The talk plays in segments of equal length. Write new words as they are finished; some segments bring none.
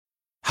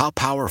How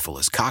powerful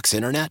is Cox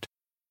Internet?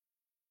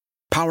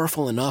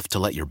 Powerful enough to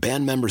let your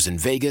band members in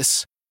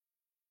Vegas,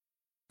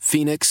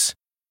 Phoenix,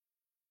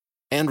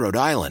 and Rhode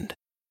Island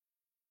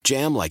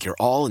jam like you're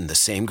all in the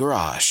same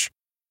garage.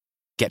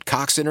 Get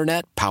Cox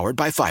Internet powered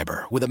by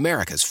fiber with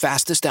America's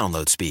fastest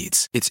download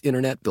speeds. It's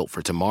internet built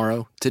for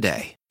tomorrow,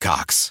 today.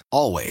 Cox,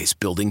 always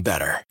building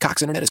better.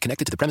 Cox Internet is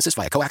connected to the premises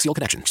via coaxial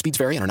connection. Speeds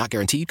vary and are not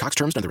guaranteed. Cox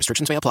terms and other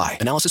restrictions may apply.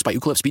 Analysis by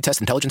Ookla Speed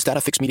Test Intelligence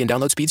Data. Fixed median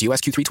download speeds. US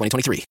Q3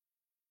 2023.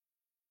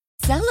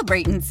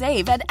 Celebrate and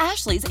save at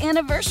Ashley's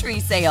Anniversary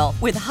Sale.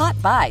 With Hot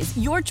Buys,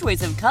 your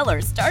choice of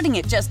colors starting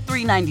at just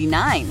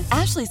 $3.99.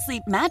 Ashley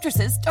Sleep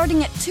mattresses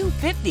starting at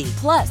 $2.50.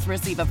 Plus,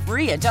 receive a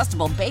free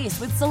adjustable base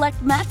with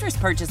select mattress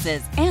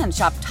purchases. And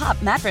shop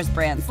top mattress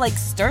brands like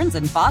Stearns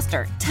 &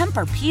 Foster,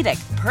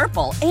 Tempur-Pedic,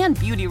 Purple, and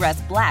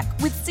Beautyrest Black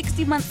with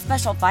 60-month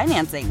special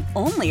financing.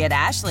 Only at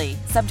Ashley.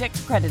 Subject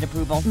to credit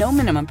approval. No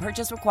minimum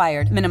purchase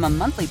required. Minimum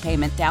monthly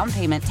payment, down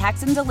payment,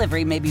 tax, and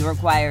delivery may be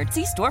required.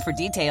 See store for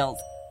details.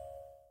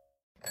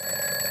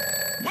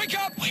 Wake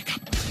up! Wake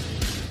up!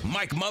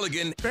 Mike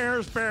Mulligan.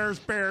 Bears,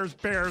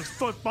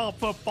 football.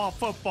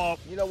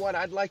 You know what?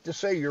 I'd like to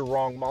say you're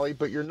wrong, Mully,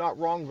 but you're not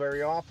wrong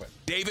very often.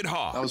 David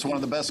Haugh. That was one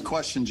of the best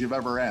questions you've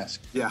ever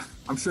asked. Yeah,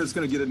 I'm sure it's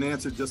going to get an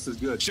answer just as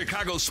good.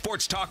 Chicago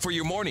Sports Talk for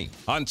your morning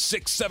on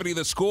 670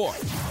 The Score.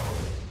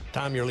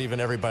 Tom, you're leaving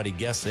everybody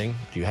guessing.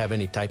 Do you have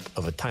any type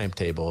of a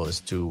timetable as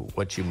to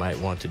what you might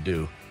want to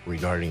do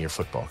regarding your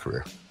football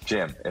career?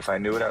 Jim, if I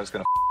knew what I was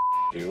going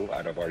to do,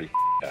 I'd have already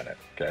done it,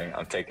 okay?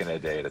 I'm taking it a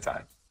day at a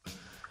time.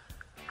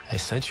 I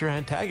sense you're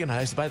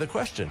antagonized by the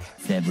question.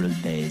 Several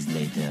days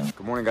later.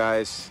 Good morning,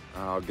 guys.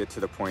 I'll get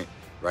to the point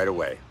right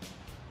away.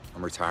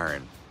 I'm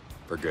retiring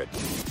for good.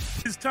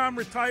 Is Tom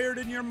retired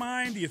in your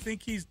mind? Do you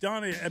think he's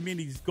done it? I mean,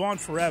 he's gone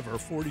forever,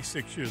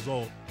 46 years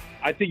old.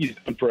 I think he's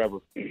done forever.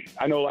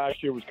 I know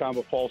last year was kind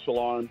of a false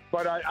alarm,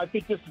 but I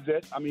think this is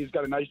it. I mean, he's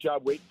got a nice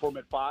job waiting for him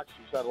at Fox.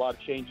 He's had a lot of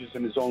changes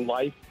in his own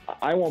life.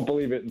 I won't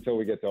believe it until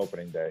we get to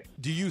opening day.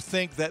 Do you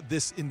think that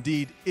this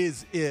indeed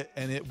is it,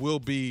 and it will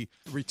be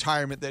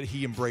retirement that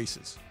he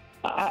embraces?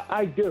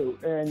 I do.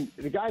 And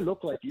the guy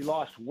looked like he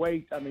lost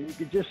weight. I mean, you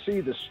could just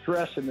see the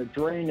stress and the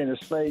drain in his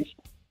face.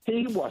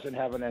 He wasn't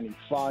having any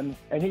fun,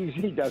 and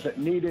he doesn't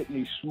need it, and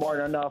he's smart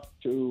enough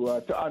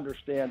to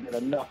understand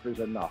that enough is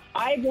enough.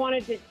 I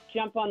wanted to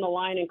jump on the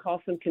line and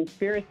call some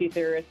conspiracy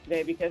theorists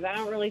today because I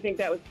don't really think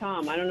that was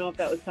Tom. I don't know if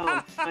that was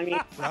Tom. I mean,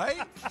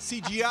 right?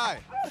 CGI.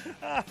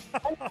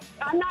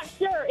 I'm not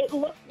sure. It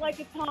looked like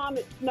a Tom.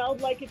 It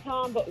smelled like a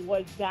Tom, but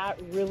was that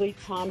really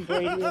Tom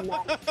Brady in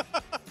that?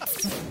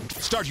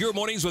 Start your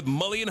mornings with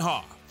Mully and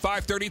Haugh,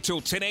 5:30 till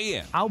 10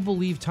 a.m. I'll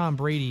believe Tom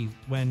Brady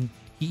when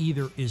he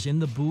either is in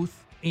the booth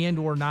and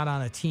or not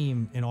on a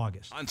team in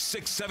August. On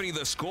 670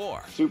 The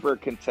Score. Super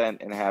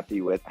content and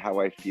happy with how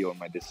I feel in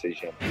my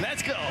decision.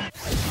 Let's go.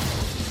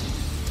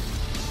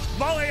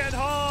 Mully and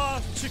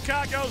Haugh,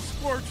 Chicago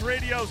Sports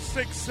Radio,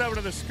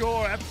 670 The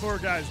Score. That poor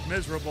guy's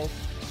miserable.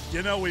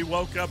 You know, we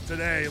woke up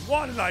today.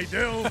 What did I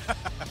do?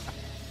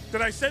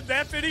 Did I send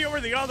that video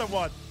or the other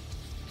one?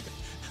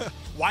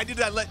 Why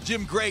did I let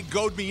Jim Gray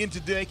goad me into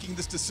making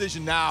this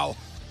decision now?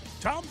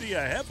 Tom, do you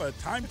have a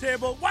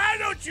timetable? Why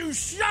don't you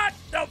shut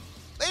the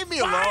Leave me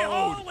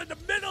alone. hole in the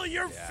middle of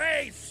your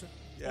face?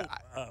 Yeah.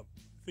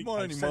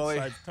 Morning, Mully.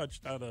 I've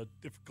touched on a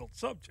difficult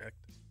subject.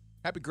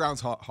 Happy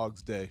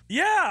Groundhog's Day.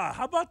 Yeah,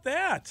 how about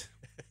that?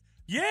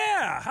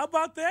 Yeah, how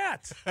about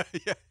that?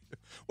 Yeah.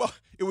 Well,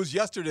 it was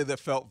yesterday that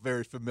felt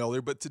very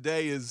familiar, but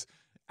today is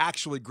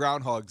actually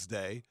Groundhog's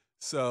Day.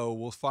 So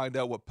we'll find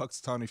out what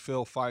Punxsutawney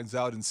Phil finds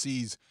out and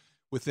sees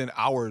within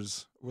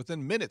hours,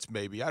 within minutes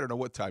maybe. I don't know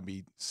what time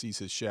he sees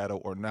his shadow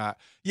or not.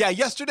 Yeah,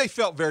 yesterday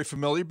felt very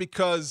familiar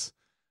because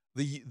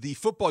the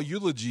football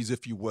eulogies,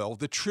 if you will,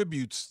 the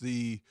tributes,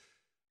 the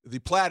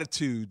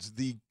platitudes,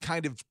 the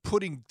kind of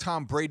putting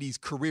Tom Brady's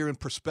career in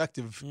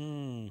perspective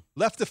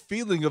left a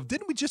feeling of,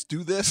 didn't we just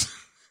do this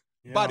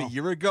about a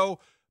year ago?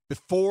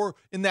 Before,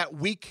 in that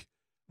week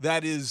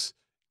that is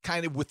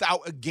kind of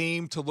without a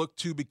game to look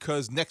to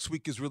because next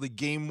week is really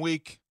game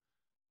week.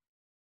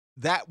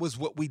 That was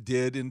what we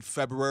did in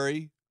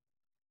February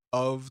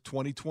of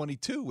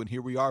 2022. And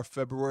here we are,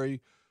 February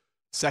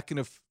 2nd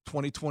of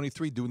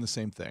 2023, doing the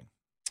same thing.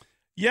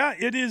 Yeah,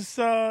 it is.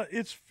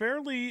 It's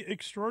fairly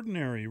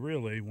extraordinary,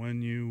 really,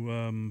 when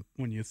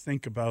you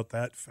think about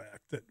that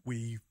fact that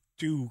we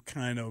do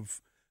kind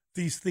of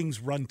these things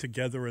run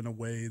together in a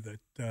way that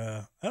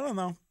I don't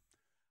know.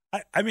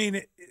 I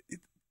mean,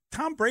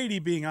 Tom Brady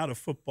being out of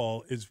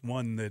football is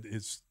one that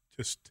is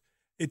just,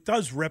 it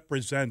does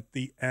represent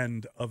the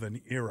end of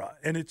an era,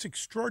 and it's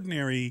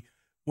extraordinary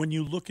when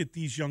you look at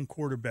these young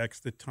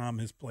quarterbacks that Tom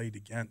has played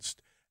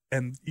against,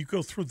 and you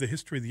go through the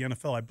history of the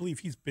NFL. I believe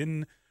he's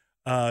been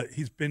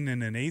in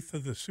an eighth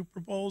of the Super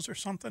Bowls or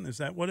something. Is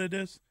that what it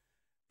is?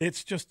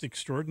 It's just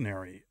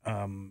extraordinary,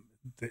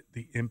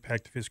 the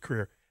impact of his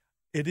career.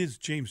 It is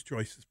James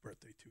Joyce's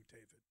birthday, too,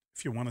 David,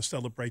 if you want to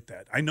celebrate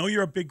that. I know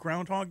you're a big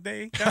Groundhog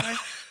Day guy.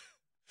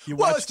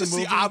 Well, it's just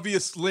the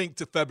obvious link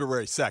to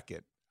February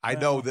 2nd. I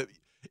know that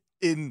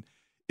in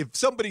if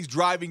somebody's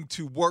driving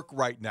to work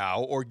right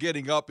now or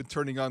getting up and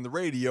turning on the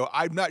radio,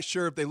 I'm not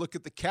sure if they look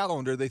at the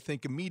calendar, they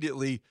think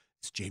immediately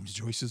it's James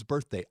Joyce's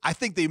birthday. I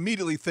think they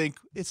immediately think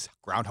it's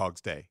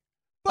Groundhog's Day.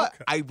 But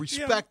I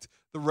respect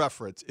the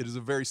reference. It is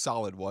a very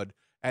solid one.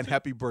 And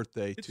happy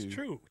birthday to. It's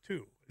true,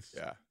 too.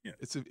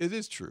 It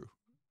is true.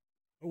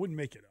 I wouldn't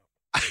make it up.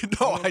 I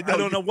know. I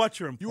don't know what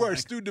you're implying. You are a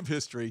student of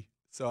history,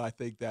 so I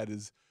think that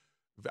is.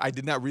 I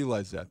did not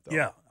realize that, though.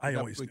 Yeah, I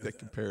always make that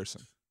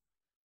comparison.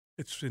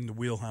 It's in the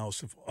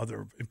wheelhouse of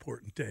other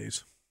important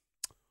days.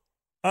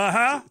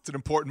 It's an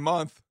important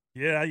month.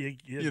 Yeah,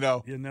 you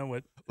know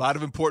it. A lot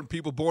of important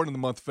people born in the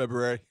month of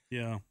February.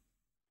 Yeah,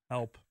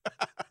 help.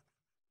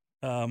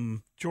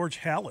 George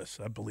Halas,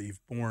 I believe,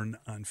 born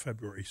on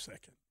February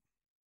 2nd.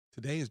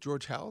 Today is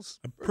George Halas'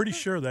 I'm pretty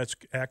sure that's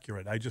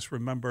accurate. I just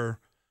remember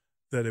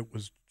that it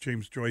was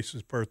James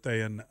Joyce's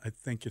birthday, and I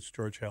think it's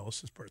George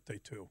Halas' birthday,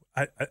 too.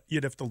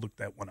 You'd have to look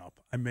that one up.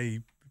 I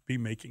may be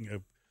making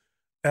an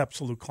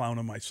absolute clown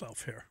of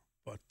myself here,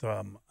 but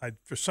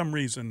for some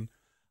reason,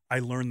 I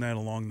learned that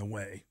along the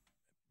way.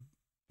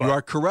 But you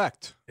are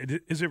correct.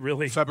 Is it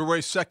really?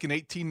 February 2nd,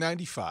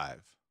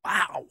 1895.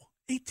 Wow.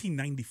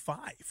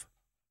 1895.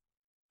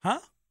 Huh?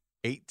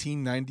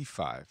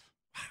 1895.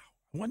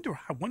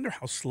 I wonder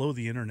how slow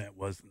the internet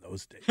was in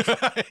those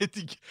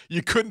days.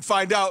 You couldn't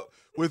find out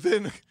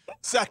within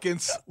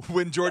seconds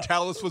when George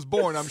Halas was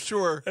born, I'm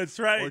sure. That's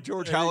right. Or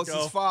George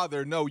Halas'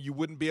 father. No, you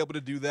wouldn't be able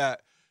to do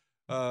that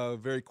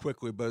very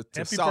quickly. But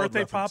happy solid birthday,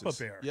 references. Papa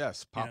Bear.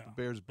 Yes, Papa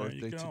Bear's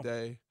birthday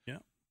today. Yeah.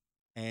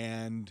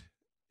 And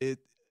it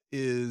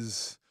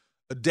is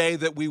a day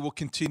that we will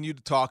continue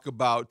to talk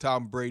about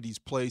Tom Brady's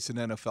place in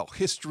NFL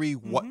history,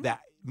 what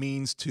that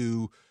means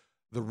to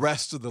the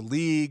rest of the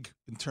league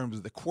in terms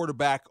of the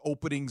quarterback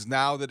openings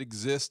now that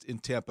exist in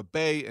Tampa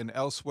Bay and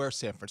elsewhere,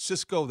 San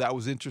Francisco. That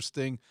was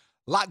interesting.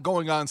 A lot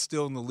going on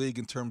still in the league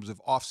in terms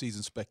of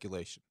offseason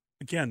speculation.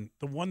 Again,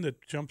 the one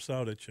that jumps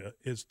out at you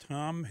is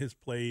Tom has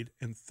played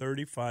in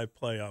 35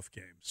 playoff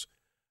games.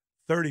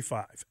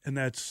 35. And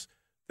that's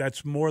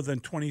more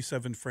than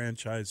 27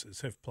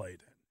 franchises have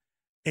played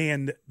in.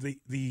 And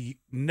the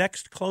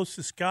next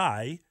closest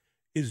guy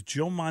is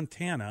Joe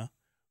Montana,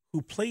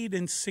 who played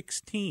in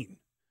 16.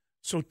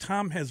 So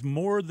Tom has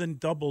more than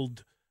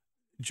doubled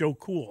Joe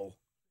Cool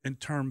in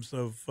terms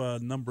of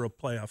number of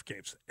playoff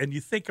games. And you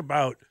think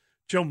about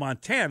Joe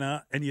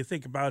Montana and you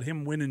think about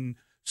him winning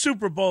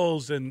Super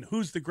Bowls and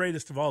who's the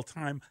greatest of all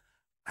time.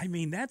 I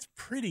mean, that's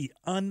pretty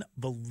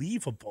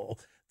unbelievable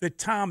that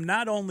Tom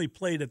not only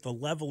played at the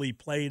level he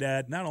played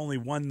at, not only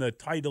won the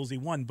titles he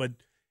won, but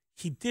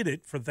he did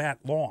it for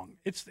that long.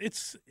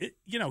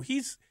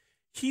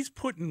 He's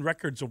putting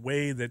records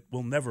away that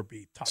will never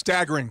be touched.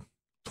 Staggering.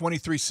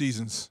 23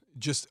 seasons,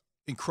 just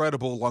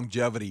incredible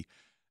longevity.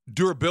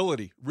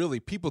 Durability, really.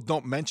 People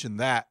don't mention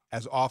that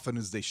as often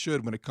as they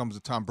should when it comes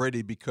to Tom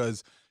Brady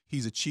because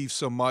he's achieved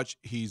so much.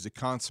 He's a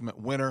consummate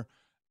winner.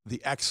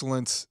 The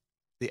excellence,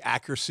 the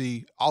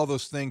accuracy, all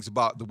those things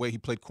about the way he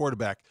played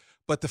quarterback.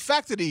 But the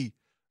fact that he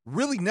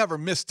really never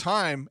missed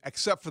time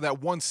except for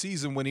that one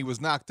season when he was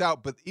knocked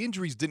out, but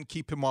injuries didn't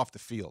keep him off the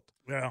field.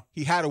 Yeah.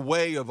 He had a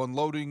way of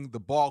unloading the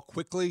ball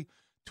quickly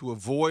to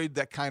avoid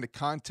that kind of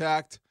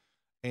contact.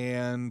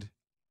 And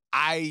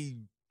I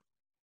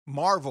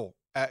marvel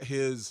at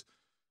his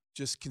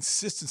just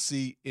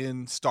consistency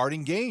in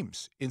starting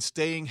games, in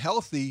staying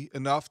healthy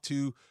enough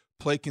to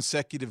play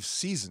consecutive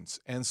seasons.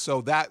 And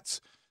so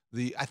that's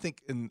I think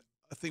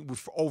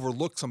we've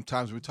overlooked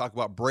sometimes when we talk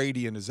about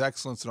Brady and his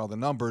excellence and all the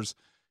numbers.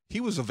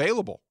 He was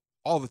available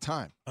all the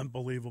time.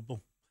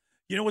 Unbelievable.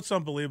 You know what's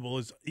unbelievable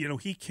is,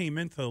 he came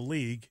into the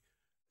league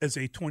as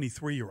a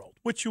 23-year-old,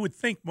 which you would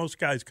think most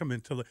guys come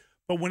into the.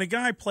 But when a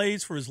guy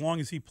plays for as long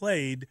as he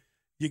played,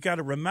 you got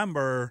to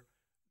remember,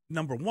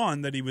 number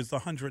one, that he was the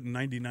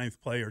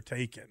 199th player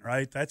taken,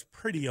 right? That's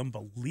pretty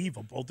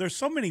unbelievable. There's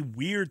so many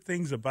weird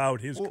things about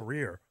his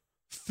career.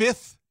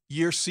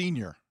 Fifth-year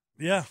senior.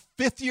 Yeah.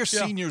 Fifth-year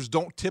seniors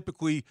don't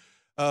typically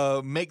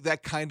make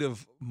that kind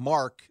of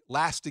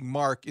lasting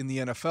mark in the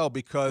NFL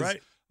because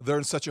they're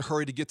in such a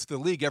hurry to get to the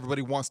league.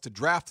 Everybody wants to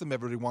draft them.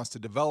 Everybody wants to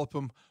develop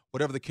them,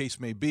 whatever the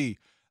case may be.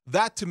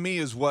 That, to me,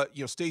 is what,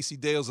 Stacey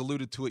Dales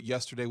alluded to it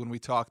yesterday when we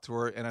talked to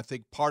her, and I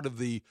think part of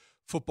the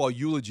football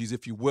eulogies,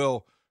 if you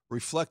will,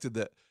 reflected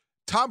that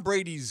Tom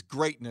Brady's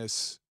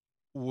greatness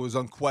was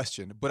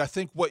unquestioned. But I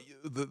think what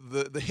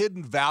the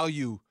hidden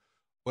value,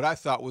 what I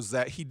thought was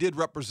that he did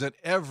represent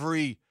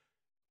every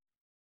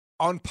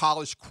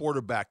unpolished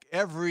quarterback,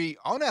 every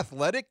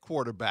unathletic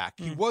quarterback.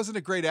 He wasn't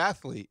a great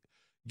athlete.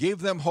 Gave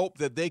them hope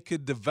that they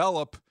could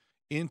develop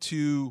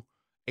into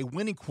a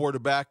winning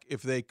quarterback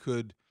if they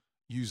could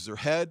use their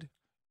head,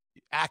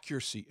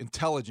 accuracy,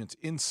 intelligence,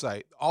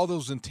 insight. All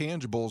those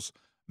intangibles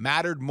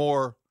mattered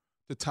more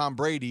to Tom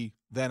Brady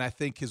than I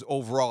think his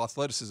overall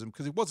athleticism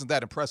because he wasn't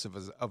that impressive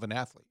of an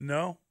athlete.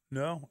 No.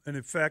 And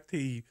in fact,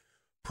 he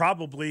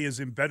probably is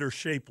in better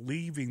shape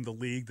leaving the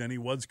league than he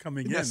was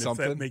coming in, if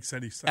that makes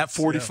any sense. At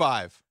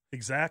 45. Yeah.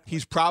 Exactly.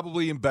 He's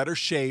probably in better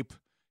shape,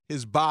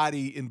 his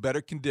body in better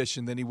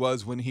condition than he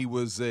was when he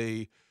was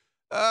a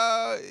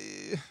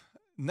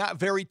Not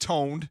very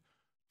toned.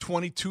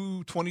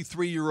 22,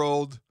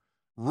 23-year-old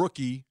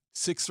rookie,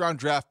 6th-round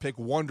draft pick,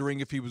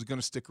 wondering if he was going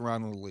to stick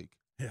around in the league.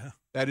 Yeah.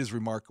 That is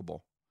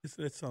remarkable.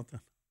 It's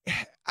something.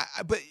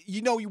 But,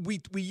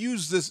 we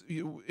use this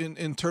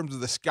in terms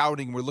of the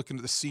scouting. We're looking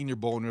at the Senior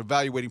Bowl and we're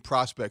evaluating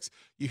prospects.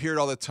 You hear it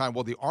all the time.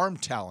 Well, the arm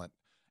talent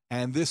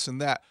and this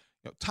and that.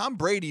 Tom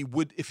Brady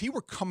would, if he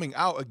were coming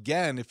out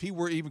again, if he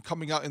were even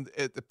coming out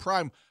at the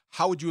prime,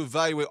 how would you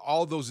evaluate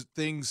all those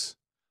things?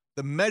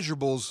 The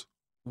measurables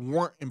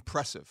weren't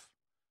impressive,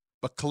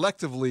 but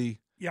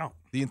collectively,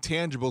 the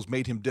intangibles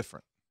made him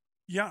different.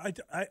 Yeah,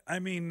 I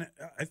mean,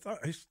 I thought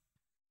I was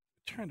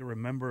trying to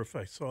remember if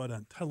I saw it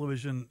on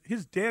television.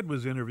 His dad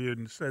was interviewed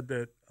and said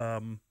that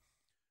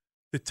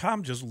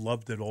Tom just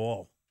loved it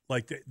all.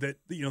 Like that,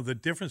 the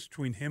difference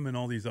between him and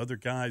all these other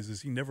guys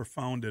is he never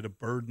found it a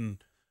burden.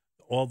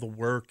 All the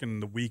work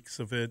and the weeks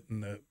of it,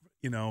 and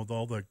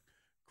all the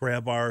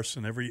grab arse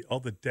and all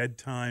the dead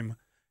time.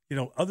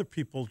 Other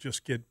people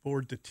just get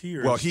bored to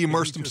tears. Well, he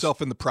immersed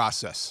himself in the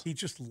process. He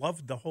just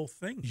loved the whole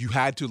thing. You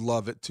had to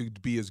love it to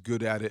be as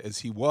good at it as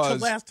he was.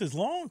 To last as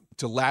long.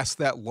 To last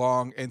that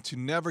long, and to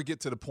never get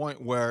to the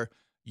point where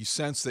you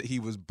sense that he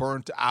was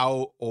burnt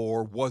out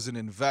or wasn't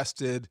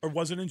invested. Or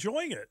wasn't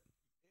enjoying it.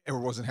 Or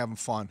wasn't having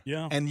fun.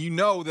 Yeah. And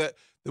that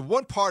the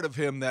one part of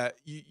him that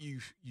you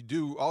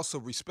do also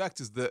respect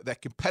is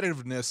that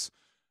competitiveness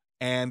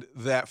and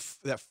that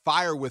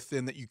fire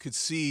within that you could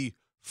see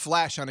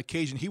flash on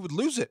occasion. He would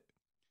lose it.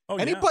 Oh,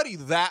 Anybody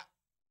that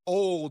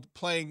old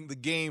playing the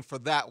game for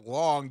that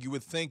long, you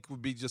would think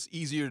would be just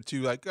easier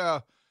to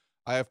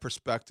I have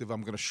perspective.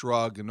 I'm going to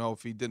shrug. And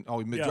if he didn't,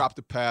 he dropped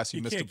a pass.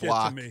 He missed a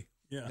block. Get to me.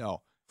 Yeah.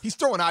 No. He's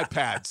throwing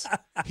iPads.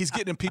 He's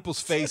getting in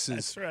people's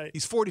faces. That's right.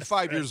 He's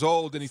 45 years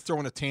old, and he's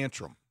throwing a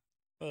tantrum.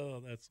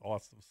 Oh, that's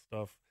awesome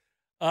stuff.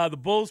 The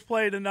Bulls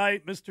play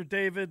tonight, Mr.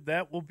 David.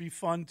 That will be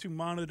fun to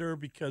monitor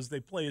because they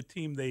play a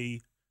team they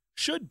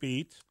should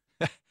beat,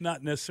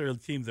 not necessarily a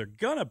team they're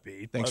going to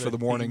beat. Thanks but for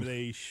the warning.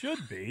 They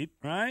should beat,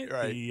 right?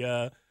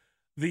 Right.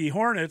 The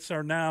Hornets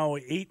are now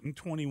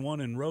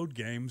 8-21 in road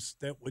games.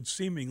 That would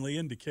seemingly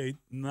indicate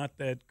not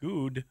that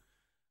good.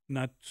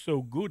 Not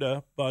so good,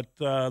 but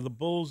the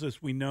Bulls, as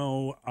we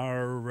know,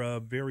 are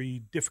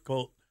very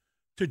difficult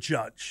to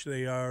judge.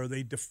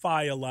 They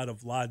defy a lot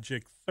of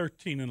logic.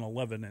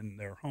 13-11 in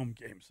their home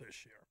games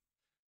this year.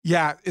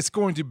 Yeah, it's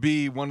going to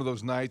be one of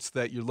those nights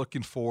that you're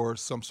looking for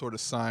some sort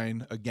of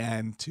sign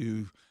again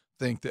to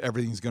think that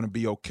everything's going to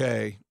be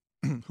okay.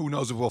 Who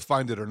knows if we'll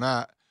find it or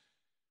not.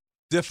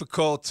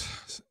 Difficult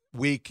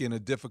week in a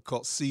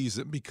difficult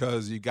season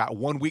because you got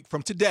 1 week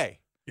from today.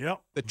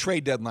 Yep. The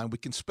trade deadline. We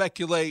can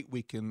speculate.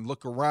 We can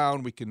look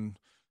around. We can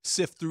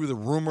sift through the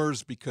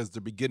rumors because they're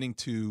beginning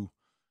to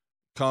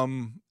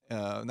come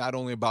not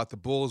only about the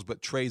Bulls,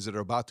 but trades that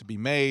are about to be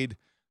made.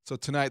 So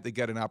tonight they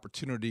get an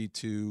opportunity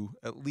to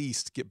at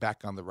least get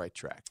back on the right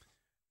track.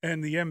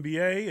 And the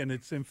NBA, in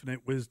its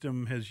infinite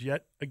wisdom, has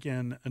yet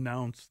again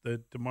announced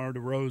that DeMar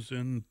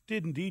DeRozan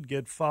did indeed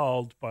get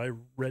fouled by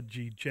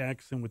Reggie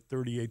Jackson with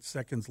 38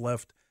 seconds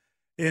left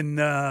in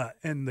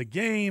the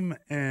game,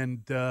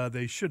 and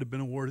they should have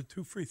been awarded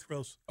 2 free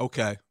throws.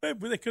 Okay.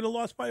 They could have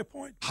lost by a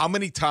point. How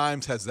many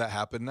times has that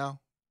happened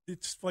now?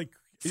 It's like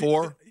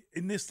 4?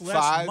 In this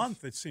last 5?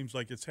 month, it seems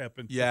like it's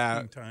happened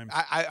 15 times.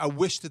 I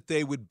wish that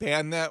they would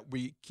ban that.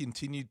 We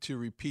continue to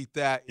repeat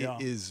that. Yeah.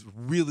 It is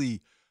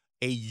really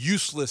a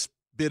useless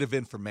bit of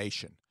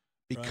information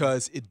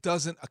because it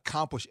doesn't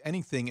accomplish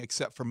anything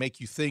except for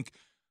make you think.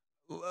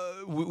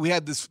 We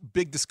had this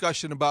big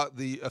discussion about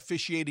the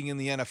officiating in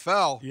the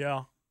NFL.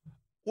 Yeah.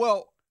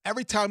 Well,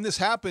 every time this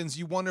happens,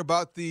 you wonder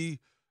about the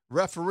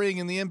refereeing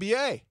in the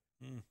NBA.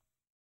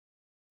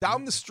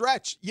 Down the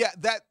stretch,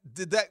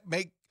 did that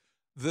make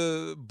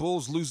the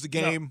Bulls lose the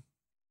game?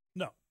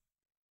 No.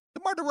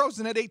 DeMar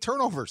DeRozan had 8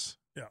 turnovers.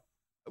 Yeah.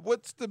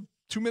 What's the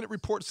 2-minute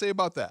report say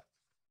about that?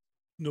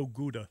 No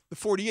Gouda. The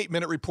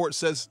 48-minute report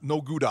says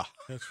no Gouda.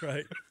 That's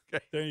right.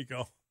 Okay. There you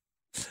go.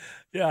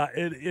 Yeah,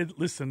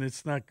 listen,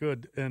 it's not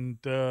good, and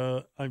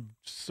I'm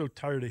so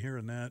tired of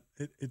hearing that.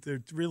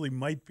 It really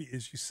might be,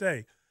 as you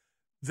say,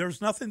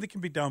 there's nothing that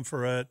can be done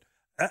for it.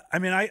 I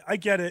mean, I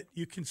get it.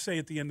 You can say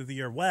at the end of the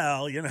year,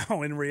 well,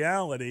 in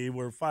reality,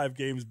 we're 5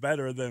 games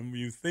better than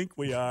you think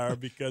we are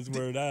because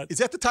we're not. Is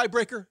that the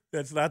tiebreaker?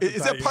 That's not.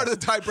 Is that part of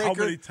the tiebreaker?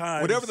 How many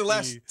times? Whatever the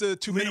last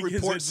 2-minute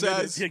report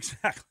says.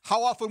 Exactly.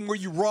 How often were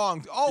you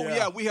wrong? Oh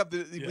yeah, we have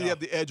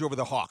the edge over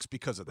the Hawks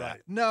because of that.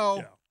 Right.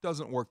 No,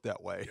 doesn't work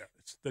that way. Yeah,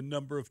 it's the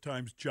number of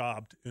times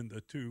jobbed in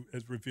the 2,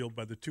 as revealed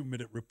by the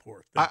 2-minute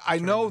report. I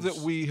know that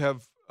we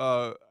have,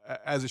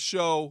 as a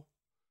show,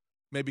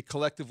 maybe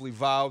collectively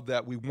vowed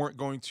that we weren't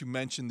going to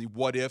mention the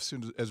what-ifs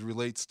as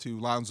relates to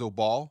Lonzo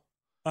Ball.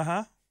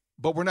 Uh-huh.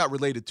 But we're not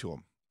related to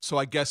him. So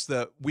I guess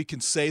that we can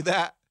say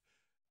that.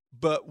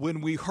 But when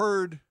we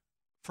heard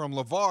from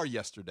LeVar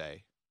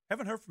yesterday.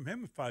 Haven't heard from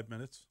him in 5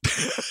 minutes.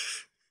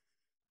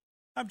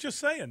 I'm just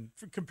saying,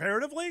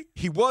 comparatively.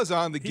 He was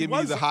on the Give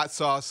Me the Hot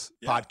Sauce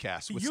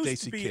podcast with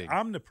Stacey King. He used to be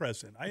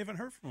omnipresent. I haven't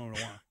heard from him in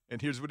a while.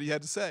 And here's what he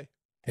had to say.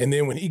 And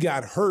then when he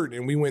got hurt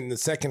and we went in the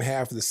second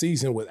half of the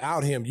season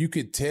without him, you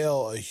could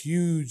tell a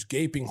huge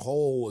gaping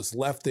hole was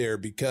left there,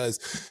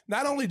 because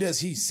not only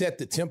does he set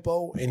the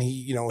tempo and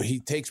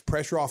he takes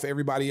pressure off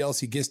everybody else,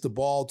 he gets the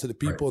ball to the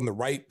people in the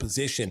right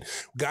position.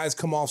 Guys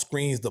come off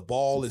screens, the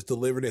ball is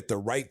delivered at the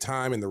right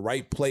time in the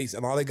right place,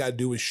 and all they got to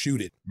do is shoot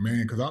it.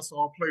 Man, because I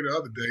saw a play the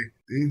other day.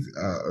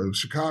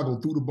 Chicago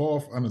threw the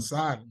ball on the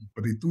sideline,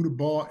 but they threw the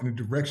ball in the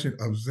direction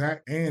of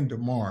Zach and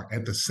DeMar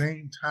at the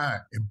same time,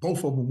 and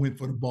both of them went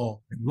for the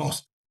ball and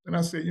lost. And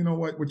I said, you know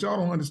what y'all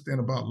don't understand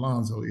about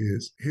Lonzo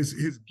is his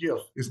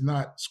gift is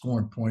not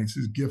scoring points.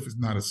 His gift is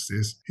not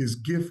assists. His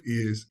gift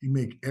is he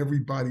make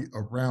everybody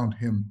around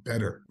him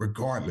better,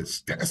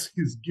 regardless. That's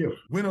his gift.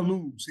 Win or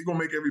lose, he gonna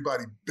make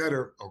everybody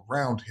better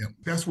around him.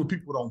 That's what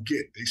people don't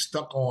get. They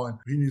stuck on,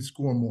 he needs to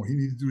score more. He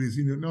needs to do this.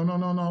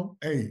 No.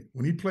 Hey,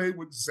 when he played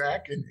with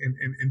Zach and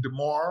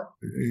DeMar,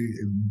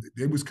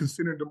 they was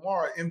considering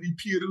DeMar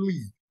MVP of the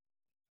league.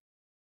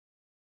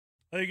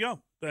 There you go.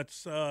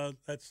 That's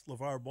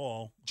LeVar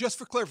Ball. Just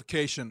for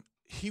clarification,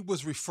 he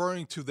was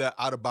referring to that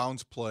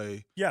out-of-bounds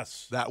play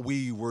that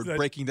we were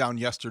breaking down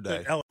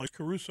yesterday. That Alex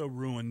Caruso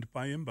ruined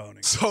by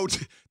inbounding. So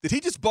did he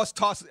just bust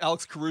toss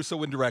Alex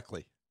Caruso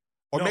indirectly?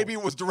 Or No. maybe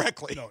it was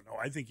directly? No,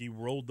 I think he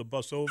rolled the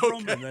bus over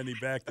him and then he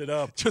backed it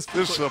up. This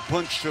is a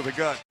punch to the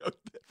gut.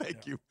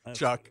 Thank you,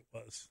 Chuck.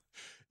 What it was.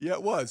 Yeah,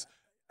 it was.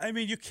 I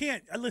mean, you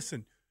can't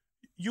listen.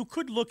 You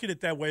could look at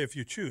it that way if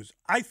you choose.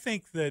 I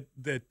think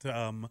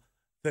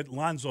that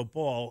Lonzo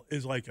Ball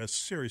is like a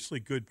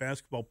seriously good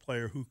basketball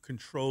player who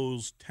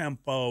controls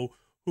tempo,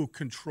 he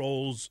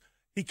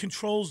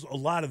controls a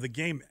lot of the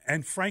game,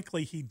 and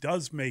frankly, he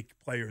does make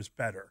players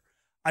better.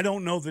 I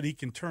don't know that he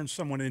can turn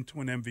someone into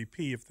an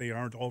MVP if they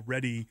aren't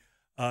already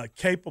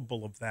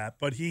capable of that,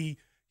 but he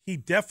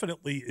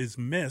definitely is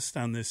missed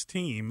on this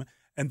team,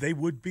 and they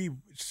would be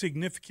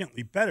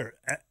significantly better.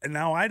 And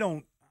now I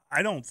don't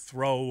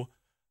throw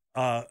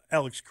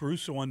Alex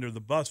Caruso under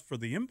the bus for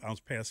the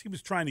inbounds pass. He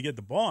was trying to get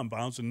the ball in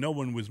bounds, and no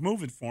one was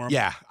moving for him.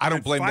 Yeah, I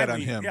don't blame that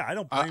on him. Yeah, I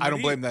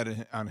don't blame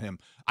that on him.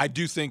 I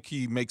do think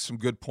he makes some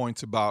good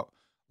points about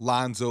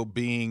Lonzo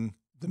being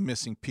the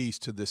missing piece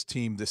to this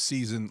team this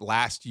season,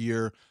 last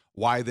year,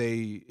 why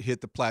they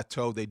hit the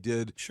plateau they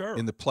did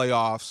in the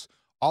playoffs.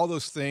 All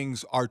those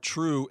things are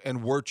true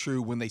and were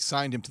true when they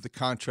signed him to the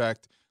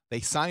contract they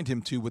signed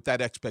him to, with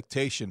that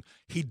expectation.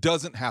 He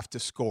doesn't have to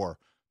score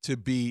to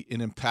be an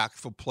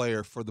impactful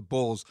player for the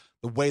Bulls.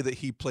 The way that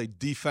he played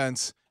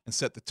defense and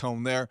set the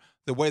tone there,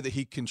 the way that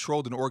he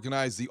controlled and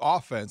organized the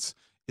offense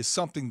is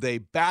something they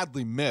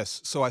badly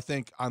miss. So I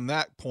think on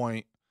that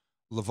point,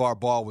 LeVar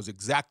Ball was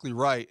exactly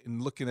right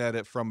in looking at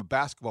it from a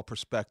basketball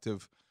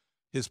perspective.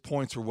 His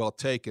points were well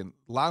taken.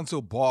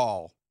 Lonzo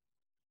Ball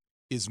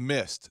is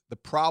missed. The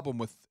problem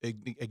with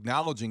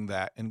acknowledging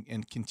that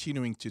and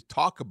continuing to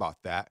talk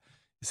about that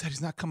is that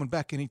he's not coming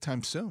back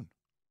anytime soon.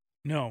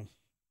 No.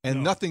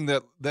 And nothing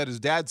that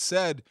his dad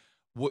said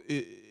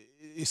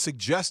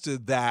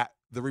suggested that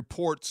the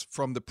reports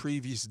from the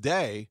previous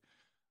day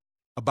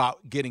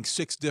about getting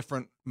 6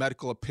 different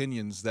medical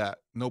opinions that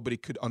nobody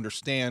could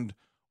understand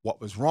what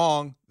was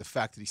wrong, the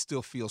fact that he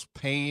still feels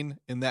pain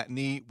in that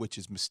knee, which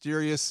is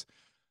mysterious.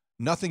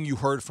 Nothing you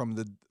heard from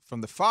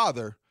the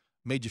father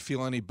made you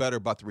feel any better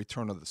about the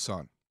return of the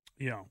son.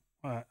 Yeah,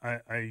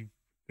 I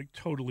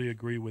totally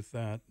agree with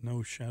that.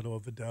 No shadow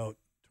of a doubt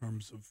in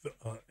terms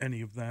of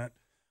any of that.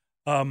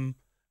 And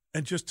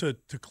just to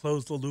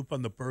close the loop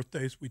on the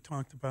birthdays we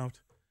talked about,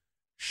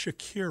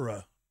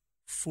 Shakira,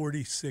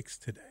 46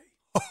 today.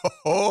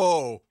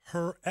 Oh,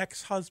 her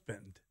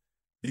ex-husband,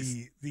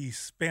 the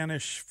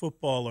Spanish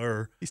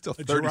footballer, he's still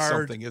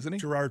 30-something, isn't he?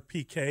 Gerard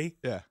Piqué,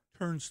 yeah,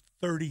 turns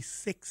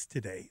 36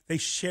 today. They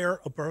share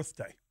a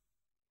birthday.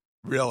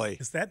 Really?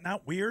 Is that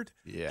not weird?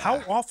 Yeah.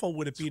 How awful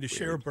would it be to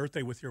share a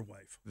birthday with your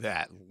wife?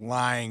 That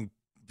lying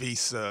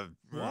piece of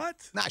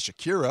what? Not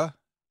Shakira.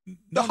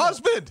 The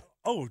husband.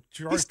 Oh,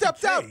 Gerard he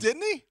stepped Piqué. out,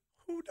 didn't he?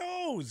 Who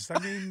knows? I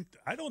mean,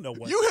 I don't know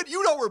what.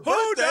 You know her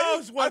birthday. Who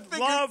knows what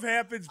love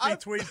happens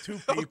between two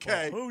people?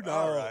 Okay. Who knows?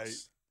 All right.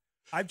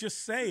 I'm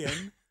just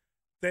saying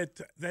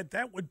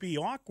that would be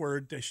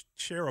awkward to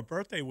share a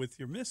birthday with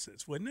your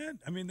missus, wouldn't it?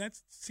 I mean, that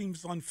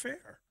seems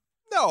unfair.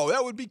 No,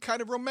 that would be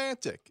kind of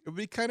romantic. It would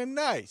be kind of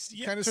nice.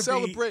 Kind of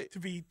celebrate. To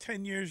be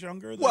 10 years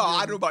younger? Well,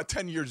 I don't know about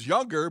 10 years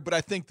younger, but I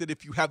think that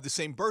if you have the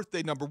same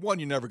birthday, number one,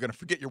 you're never going to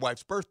forget your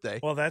wife's birthday.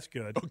 Well, that's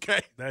good.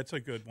 Okay. That's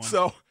a good one.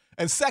 So,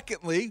 and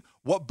secondly,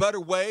 what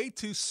better way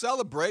to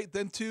celebrate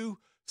than to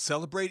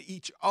celebrate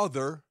each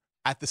other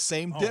at the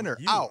same dinner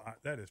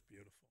out? That is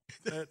beautiful.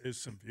 That is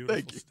some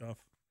beautiful stuff.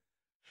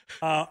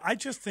 I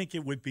just think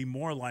it would be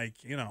more like,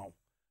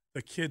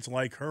 the kids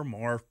like her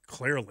more,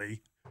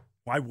 clearly.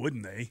 Why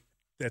wouldn't they?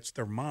 That's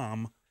their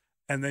mom.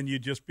 And then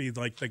you'd just be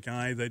like the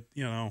guy that,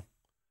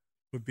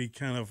 would be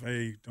kind of,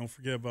 hey, don't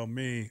forget about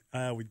me.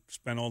 We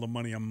spent all the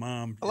money on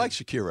mom. I like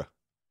Shakira.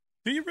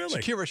 Do you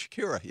really?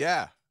 Shakira,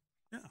 yeah.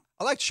 Yeah.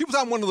 She was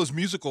on one of those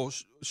musical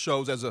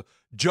shows as a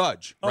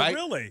judge, right?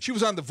 Oh, really? She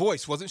was on The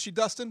Voice, wasn't she,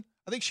 Dustin?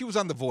 I think she was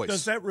on The Voice.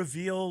 Does that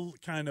reveal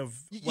kind of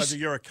whether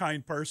you're a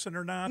kind person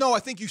or not? No, I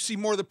think you see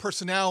more of the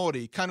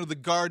personality, kind of the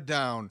guard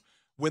down,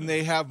 when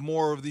they have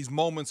more of these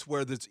moments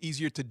where it's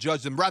easier to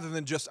judge them rather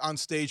than just on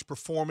stage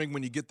performing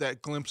when you get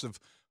that glimpse of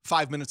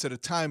 5 minutes at a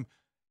time.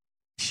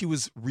 She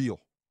was real.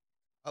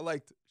 I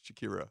liked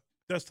Shakira.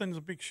 Dustin's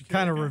a big Shakira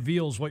Kind of guy.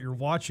 reveals what you're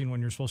watching when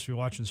you're supposed to be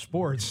watching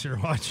sports. You're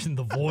watching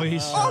The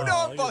Voice. Oh,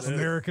 no, I'm busted.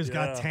 America's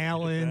Got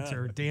Talent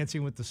or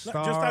Dancing with the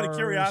Stars. Just out of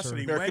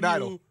curiosity, or American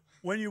Idol.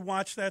 when you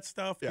watch that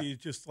stuff, do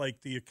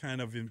you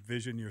kind of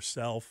envision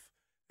yourself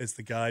as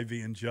the guy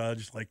being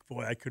judged? Like,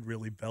 boy, I could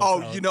really belt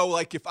out.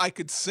 Like if I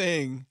could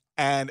sing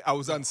and I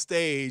was on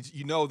stage,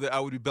 that I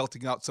would be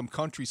belting out some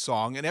country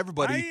song, and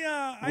everybody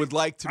would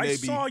like to maybe. I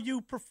saw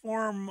you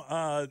perform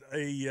a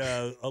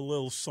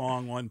little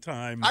song one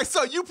time. I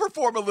saw you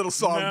perform a little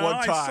song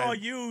one time. I saw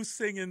you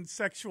singing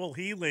 "Sexual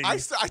Healing." I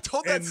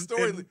told that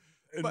story.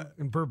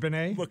 In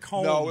Bourbonnais?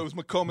 Macomb. No, it was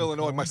Macomb,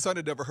 Illinois. My son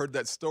had never heard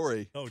that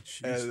story. Oh,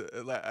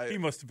 jeez. He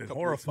must have been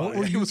horrified. What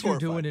were you two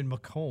doing in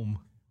Macomb?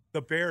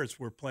 The Bears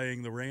were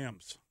playing the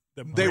Rams.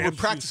 They were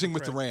practicing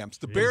with the Rams.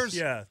 The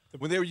Bears,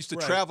 when they used to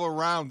travel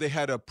around, they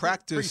had a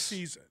practice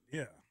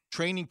preseason,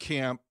 training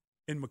camp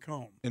in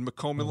Macomb.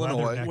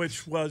 Illinois.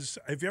 Which was,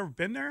 have you ever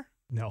been there?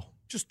 No.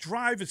 Just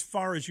drive as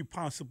far as you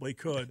possibly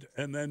could,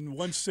 and then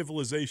once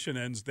civilization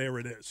ends, there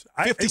it is.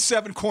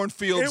 57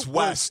 cornfields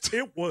west.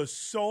 It was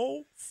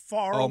so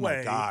far away. Oh,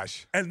 my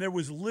gosh. And there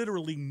was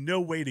literally no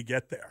way to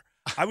get there.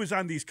 I was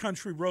on these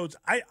country roads.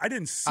 I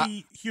didn't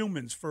see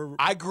humans for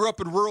I grew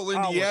up in rural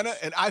Indiana, hours.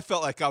 and I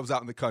felt like I was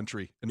out in the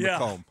country in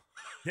Macomb.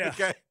 Yeah.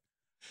 Okay.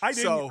 I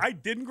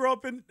didn't grow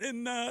up in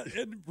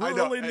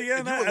rural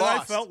Indiana, and I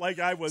felt like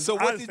I was. So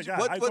what did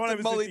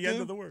Mully do?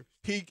 End of the world.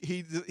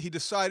 He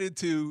decided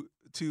to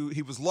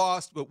he was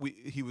lost, but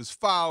he was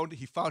found.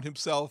 He found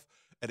himself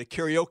at a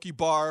karaoke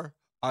bar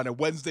on a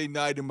Wednesday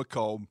night in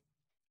Macomb,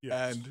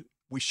 and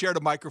we shared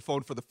a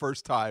microphone for the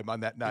first time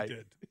on that night. We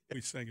did. We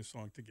sang a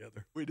song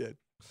together. We did.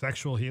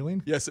 Sexual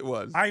Healing? Yes, it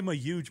was. I'm a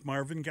huge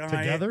Marvin guy.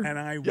 Together?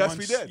 And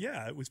we did.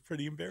 Yeah, it was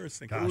pretty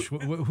embarrassing. Gosh,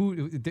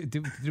 who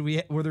did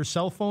we? Were there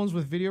cell phones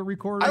with video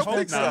recorders? I don't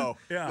think so.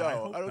 Yeah,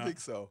 no, I don't think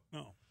so.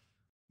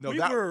 No,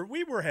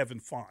 we were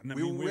having fun.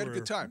 We had a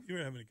good time. We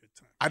were having a good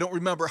time. I don't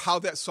remember how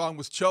that song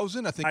was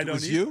chosen. I think it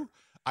was you.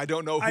 I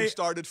don't know who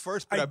started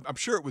first, but I'm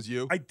sure it was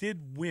you. I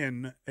did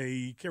win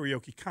a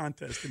karaoke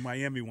contest in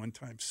Miami one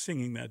time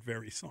singing that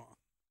very song.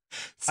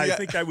 I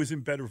think I was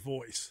in better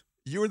voice.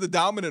 You were the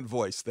dominant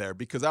voice there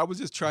because I was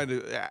just trying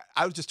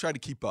to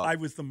keep up. I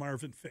was the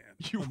Marvin fan.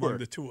 You were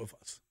the two of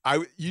us.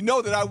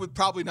 That I would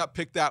probably not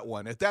pick that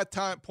one at that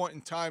point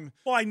in time.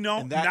 Well, I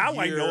know now.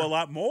 I know a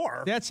lot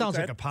more. That sounds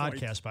like a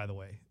podcast, by the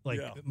way. Like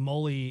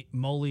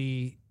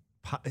Mully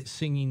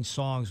singing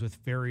songs with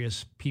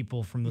various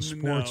people from the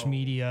sports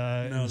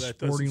media and the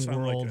sporting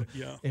world,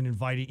 and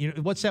inviting.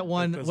 What's that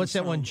one? What's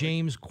that one?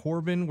 James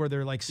Corbin, where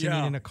they're like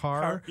singing in a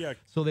car.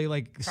 So they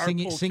like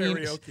singing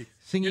karaoke.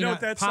 Singing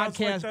what that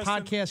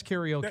podcast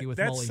karaoke with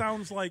that Mully.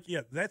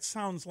 That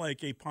sounds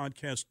like a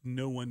podcast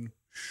no one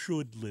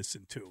should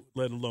listen to,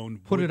 let alone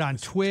put it on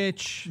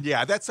Twitch.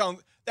 Yeah, that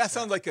sounds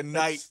like a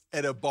night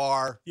at a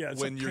bar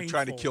when you're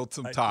trying to kill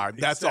some time.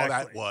 That's all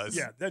that was.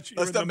 Yeah,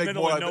 let's not make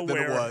more of it than it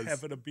nowhere was.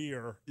 Having a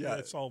beer. Yeah,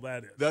 that's all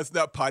that is. That's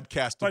not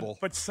podcastable.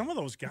 But some of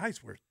those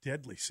guys were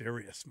deadly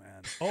serious,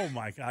 man. Oh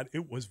my God,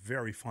 it was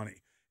very funny.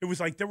 It was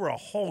like there were a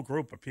whole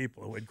group of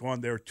people who had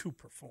gone there to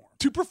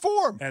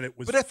perform. And it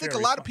was. But I think a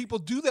lot of people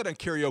do that on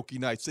karaoke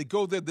nights. They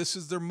go there. This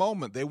is their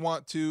moment. They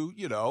want to,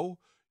 you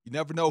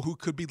never know who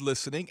could be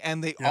listening,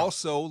 and they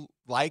also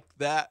like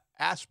that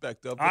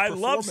aspect of the performance.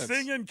 I love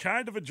singing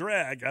Kind of a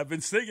Drag. I've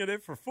been singing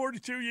it for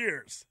 42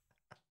 years.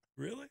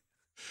 Really?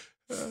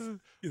 You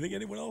think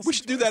anyone else? We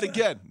should do that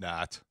again.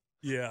 Not.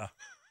 Yeah.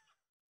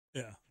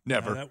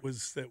 Never. That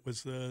was.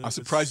 I'm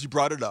surprised you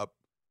brought it up.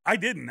 I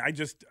didn't. I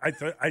just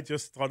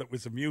thought it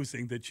was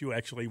amusing that you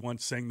actually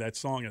once sang that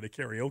song at a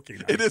karaoke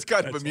night. It is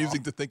kind of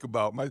amusing to think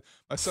about. My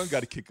son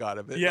got a kick out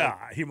of it. Yeah,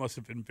 he must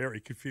have been very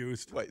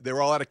confused. Wait, they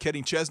were all out of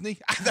Kenny Chesney?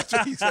 That's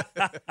what he said.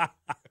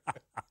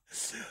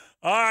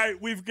 All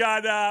right, we're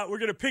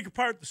going to pick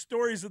apart the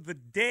stories of the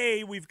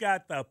day. We've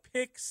got the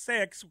Pick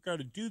Six. We're going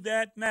to do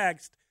that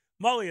next.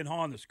 Mully and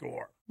Haw on the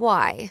Score.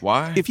 Why?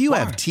 If you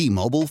have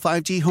T-Mobile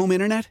 5G home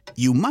internet,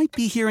 you might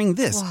be hearing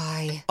this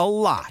a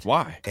lot.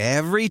 Why?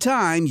 Every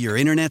time your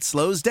internet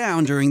slows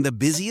down during the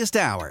busiest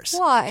hours.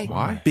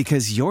 Why?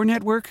 Because your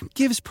network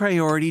gives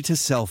priority to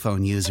cell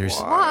phone users.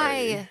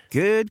 Why?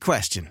 Good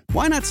question.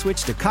 Why not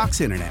switch to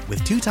Cox Internet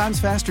with 2 times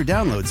faster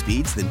download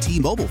speeds than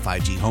T-Mobile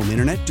 5G home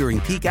internet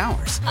during peak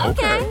hours?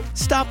 Okay.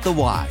 Stop the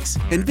whys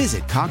and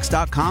visit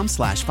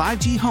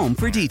cox.com/5G home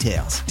for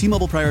details.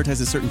 T-Mobile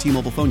prioritizes certain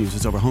T-Mobile phone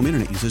users over home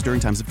internet users during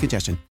times of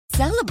congestion. information.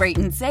 Celebrate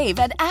and save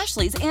at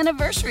Ashley's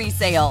Anniversary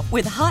Sale.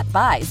 With Hot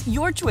Buys,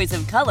 your choice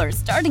of colors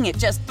starting at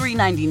just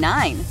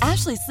 $3.99.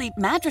 Ashley Sleep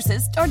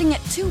mattresses starting at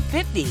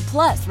 $2.50.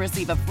 Plus,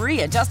 receive a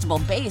free adjustable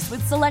base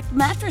with select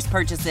mattress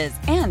purchases.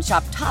 And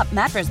shop top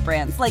mattress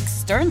brands like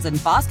Stearns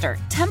 & Foster,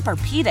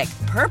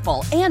 Tempur-Pedic,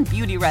 Purple, and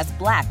Beautyrest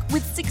Black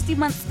with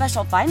 60-month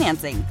special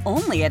financing.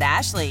 Only at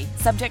Ashley.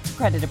 Subject to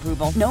credit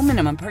approval. No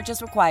minimum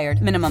purchase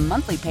required. Minimum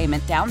monthly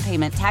payment, down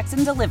payment, tax,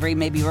 and delivery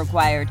may be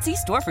required. See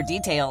store for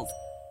details.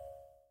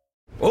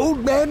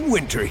 Old Man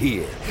Winter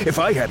here. If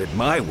I had it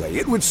my way,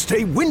 it would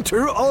stay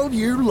winter all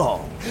year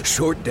long.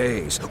 Short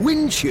days,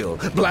 wind chill,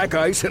 black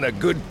ice, and a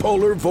good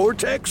polar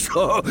vortex.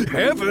 Oh,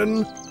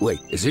 heaven. Wait,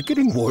 is it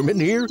getting warm in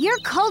here? Your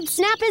cold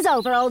snap is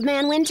over, Old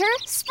Man Winter.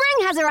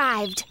 Spring has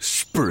arrived.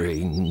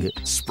 Spring.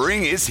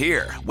 Spring is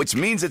here, which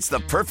means it's the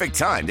perfect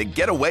time to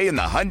get away in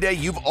the Hyundai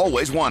you've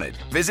always wanted.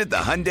 Visit the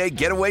Hyundai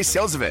Getaway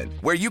Sales Event,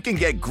 where you can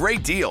get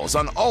great deals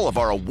on all of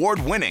our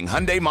award-winning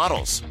Hyundai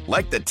models,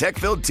 like the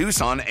tech-filled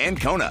Tucson and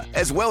Kona,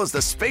 as well as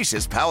the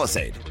spacious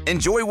Palisade.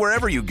 Enjoy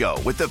wherever you go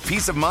with the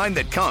peace of mind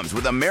that comes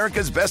with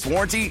America's best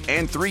warranty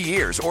and 3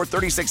 years or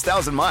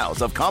 36,000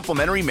 miles of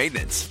complimentary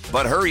maintenance.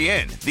 But hurry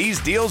in, these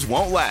deals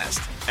won't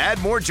last.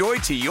 Add more joy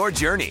to your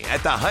journey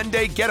at the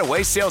Hyundai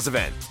Getaway Sales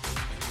Event.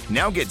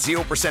 Now get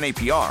 0%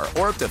 APR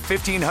or up to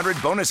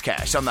 $1,500 bonus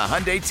cash on the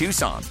Hyundai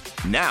Tucson.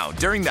 Now,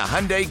 during the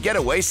Hyundai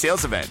Getaway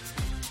Sales Event.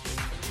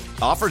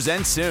 Offers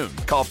end soon.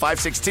 Call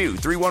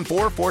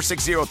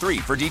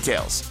 562-314-4603 for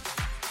details.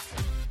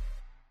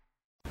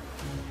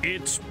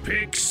 It's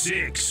Pick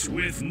Six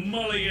with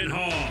Mully and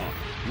Haw,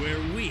 where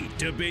we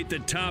debate the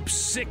top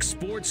 6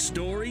 sports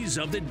stories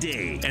of the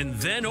day and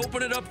then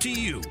open it up to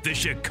you, the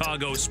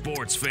Chicago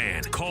sports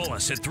fan. Call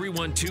us at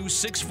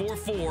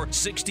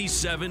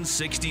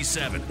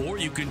 312-644-6767, or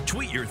you can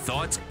tweet your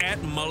thoughts at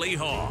Mully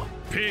Haw.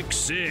 Pick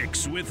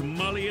Six with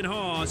Mully and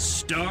Haw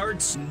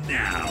starts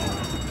now.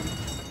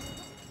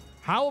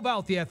 How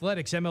about the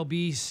Athletics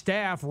MLB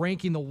staff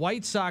ranking the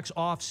White Sox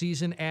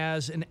offseason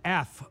as an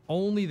F?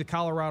 Only the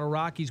Colorado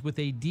Rockies with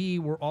a D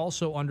were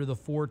also under the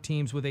 4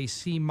 teams with a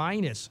C-.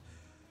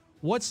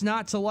 What's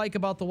not to like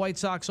about the White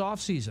Sox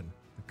offseason?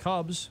 The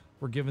Cubs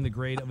were given the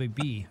grade of a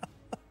B.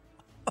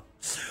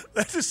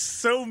 That is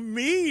so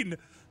mean.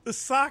 The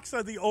Sox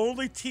are the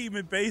only team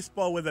in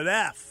baseball with an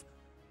F.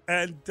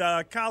 And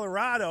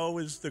Colorado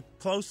is the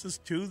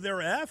closest to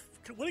their F.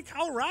 What did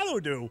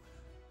Colorado do?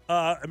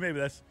 Maybe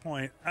that's the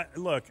point.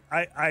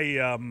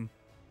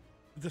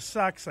 The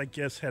Sox, I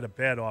guess, had a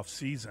bad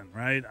offseason,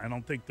 right? I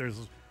don't think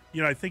there's,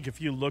 I think if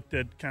you looked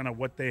at kind of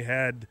what they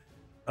had,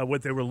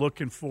 what they were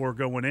looking for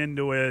going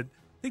into it,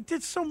 they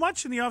did so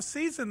much in the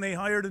offseason. They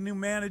hired a new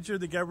manager.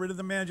 They got rid of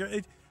the manager.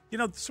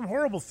 Some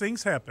horrible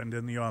things happened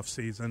in the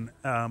offseason.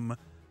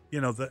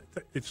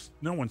 It's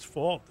no one's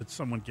fault that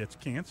someone gets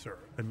cancer.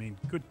 I mean,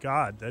 good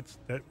God, that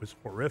was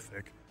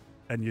horrific.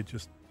 And you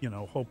just,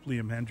 hope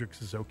Liam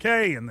Hendriks is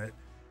okay and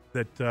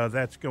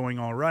that's going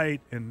all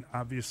right, and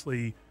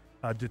obviously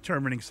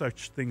determining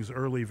such things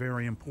early,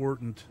 very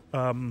important.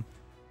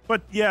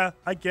 But yeah,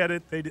 I get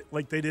it. They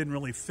didn't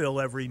really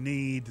fill every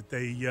need.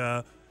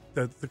 The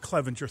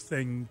Clevenger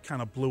thing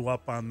kind of blew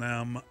up on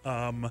them.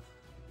 I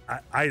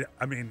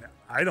mean,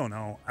 I don't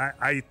know.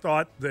 I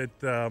thought that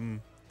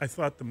the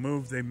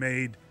move they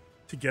made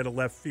to get a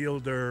left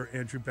fielder,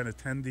 Andrew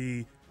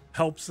Benintendi,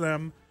 helps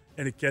them,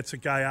 and it gets a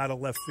guy out of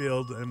left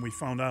field, and we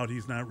found out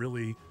he's not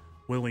really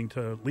willing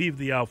to leave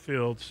the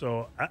outfield.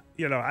 So, I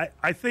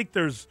think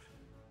there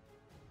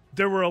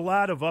were a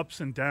lot of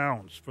ups and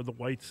downs for the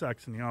White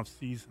Sox in the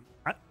offseason.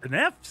 An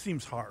F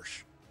seems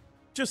harsh.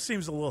 Just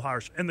seems a little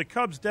harsh. And the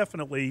Cubs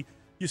definitely,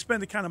 you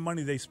spend the kind of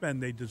money they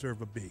spend, they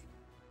deserve a B.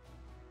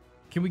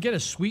 Can we get a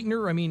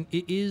sweetener? I mean,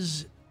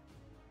 is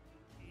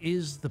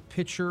the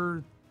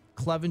pitcher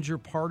Clevenger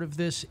part of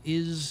this?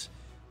 Is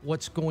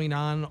what's going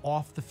on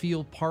off the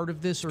field part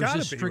of this? Or is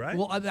this strict? Right?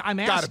 Well, I'm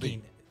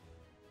asking.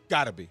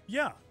 Gotta be.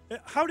 Yeah.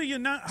 How do you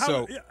not?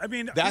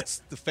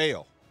 That's the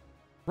fail.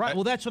 Right.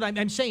 Well, that's what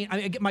I'm saying.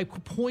 My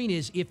point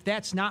is, if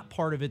that's not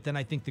part of it, then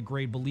I think the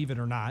grade, believe it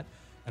or not,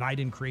 and I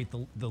didn't create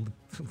the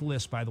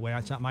list, by the way.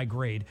 It's not my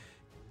grade.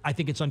 I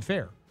think it's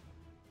unfair.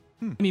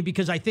 I mean,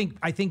 because I think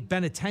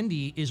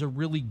Benintendi is a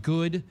really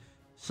good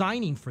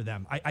signing for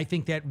them. I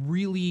think that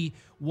really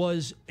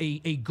was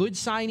a good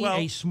signing,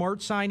 a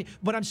smart signing.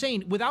 But I'm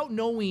saying, without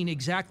knowing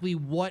exactly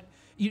what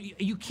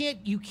you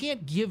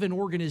can't give an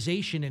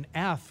organization an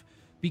F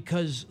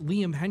because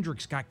Liam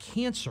Hendriks got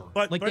cancer.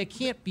 But that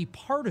can't be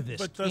part of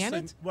this, can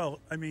it? Well,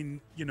 I mean,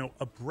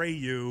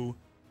 Abreu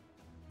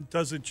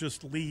doesn't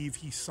just leave.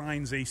 He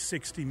signs a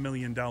 $60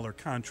 million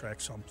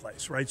contract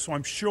someplace, right? So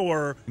I'm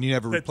sure. And you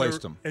never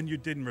replaced him. And you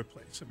didn't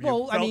replace him.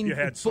 Well, you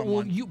had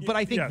someone. But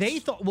I think they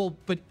thought,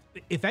 but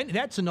if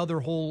that's another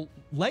whole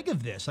leg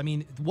of this. I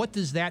mean, what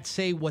does that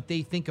say what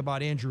they think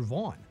about Andrew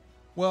Vaughn?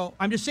 Well,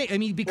 I'm just saying. I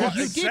mean, because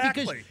he's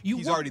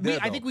already there.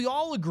 I think we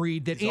all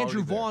agreed that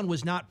Andrew Vaughn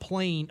was not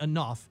playing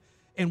enough,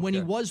 and when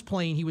he was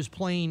playing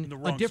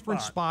a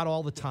different spot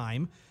all the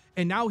time.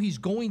 And now he's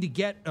going to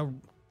get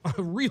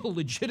a real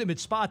legitimate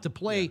spot to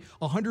play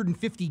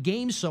 150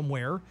 games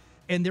somewhere,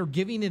 and they're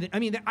giving it. I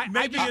mean,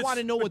 I just want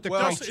to know what the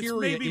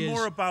criteria is. Maybe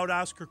more about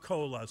Oscar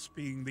Colas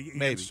being the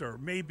answer.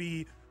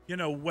 Maybe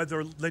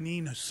whether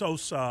Lenine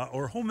Sosa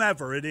or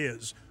whomever it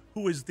is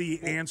who is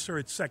the answer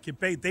at second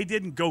base. They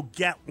didn't go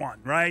get one,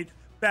 right?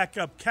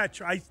 Backup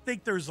catcher. I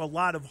think there's a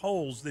lot of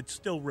holes that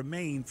still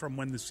remain from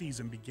when the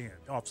season began,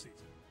 offseason.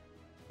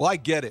 Well, I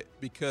get it,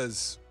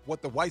 because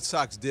what the White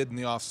Sox did in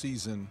the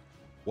offseason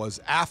was,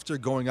 after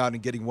going out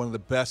and getting one of the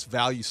best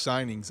value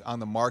signings on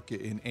the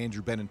market in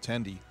Andrew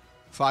Benintendi,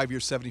 5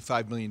 years,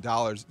 $75 million.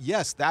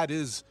 Yes, that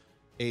is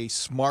a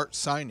smart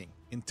signing,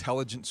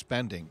 intelligent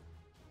spending.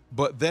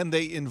 But then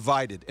they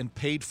invited and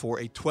paid for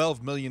a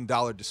 $12 million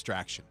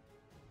distraction.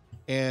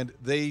 And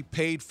they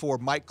paid for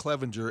Mike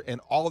Clevenger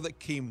and all that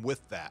came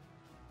with that.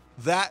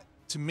 That,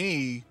 to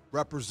me,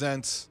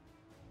 represents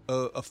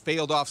a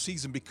failed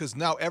offseason, because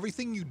now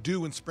everything you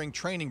do in spring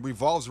training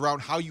revolves around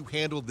how you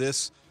handle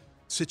this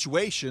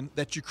situation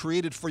that you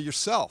created for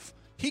yourself.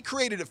 He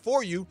created it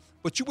for you,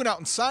 but you went out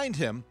and signed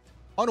him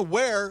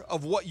unaware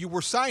of what you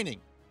were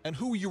signing and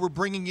who you were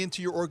bringing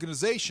into your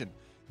organization.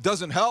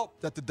 Doesn't help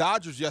that the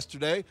Dodgers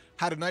yesterday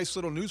had a nice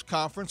little news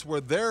conference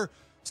where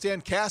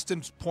Stan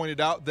Kasten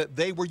pointed out that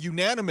they were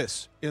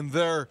unanimous in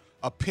their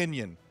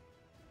opinion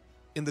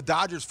in the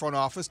Dodgers front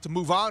office to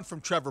move on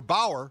from Trevor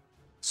Bauer.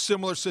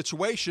 Similar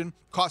situation,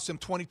 cost them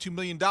 $22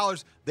 million.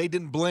 They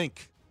didn't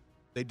blink.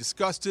 They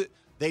discussed it.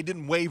 They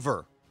didn't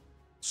waver.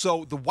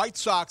 So the White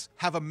Sox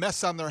have a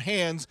mess on their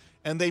hands,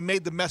 and they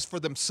made the mess for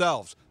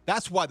themselves.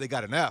 That's why they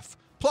got an F.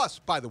 Plus,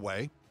 by the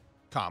way,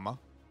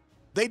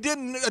 they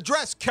didn't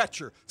address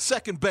catcher,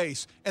 second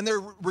base, and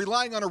they're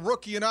relying on a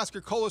rookie in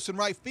Oscar Colas in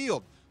right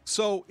field.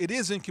 So it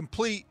is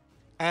incomplete,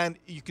 and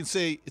you can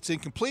say it's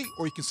incomplete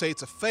or you can say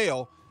it's a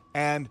fail,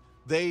 and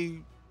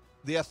the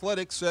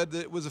Athletic said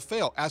that it was a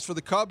fail. As for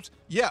the Cubs,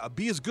 a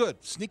B is good.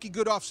 Sneaky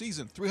good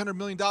offseason, $300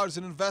 million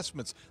in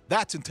investments.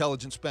 That's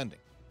intelligent spending.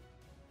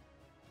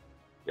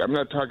 I'm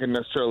not talking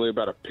necessarily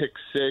about a pick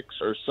six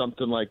or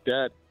something like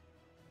that.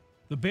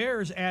 The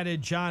Bears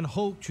added John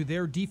Hoke to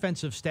their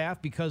defensive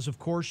staff because, of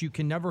course, you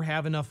can never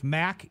have enough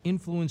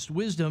Mac-influenced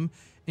wisdom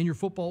in your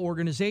football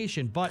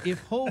organization. But if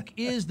Hoke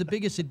is the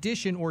biggest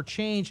addition or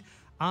change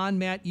on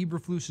Matt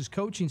Eberflus's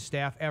coaching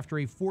staff after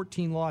a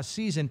 14-loss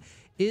season,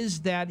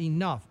 is that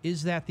enough?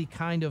 Is that the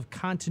kind of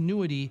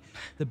continuity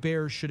the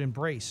Bears should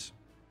embrace?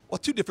 Well,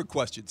 two different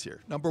questions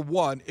here. Number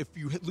one, if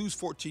you lose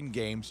 14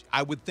 games,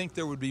 I would think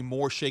there would be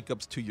more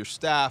shakeups to your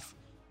staff.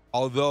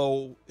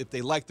 Although, if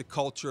they like the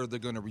culture, they're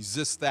going to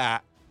resist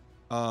that.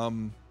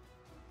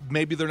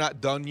 Maybe they're not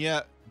done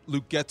yet.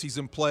 Luke Getsy's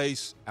in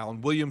place.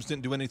 Alan Williams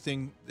didn't do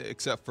anything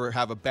except for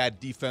have a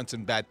bad defense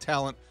and bad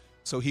talent,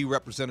 so he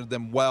represented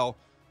them well.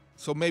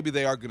 So maybe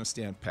they are going to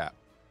stand pat.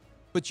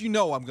 But I'm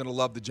going to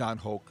love the John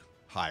Hoke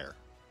hire.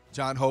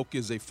 John Hoke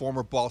is a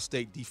former Ball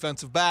State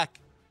defensive back.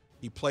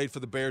 He played for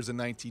the Bears in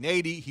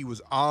 1980. He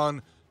was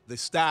on the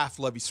staff.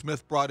 Lovie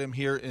Smith brought him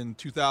here in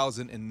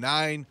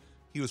 2009.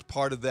 He was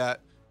part of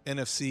that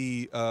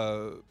NFC,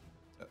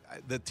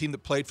 the team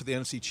that played for the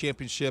NFC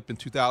Championship in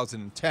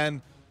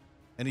 2010,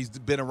 and he's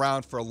been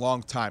around for a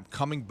long time.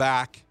 Coming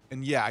back,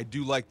 and I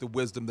do like the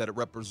wisdom that it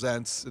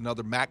represents.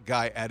 Another Mac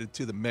guy added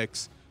to the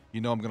mix.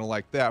 I'm going to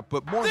like that.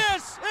 But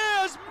this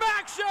is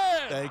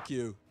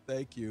MACtion!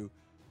 Thank you.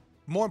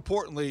 More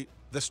importantly,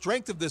 the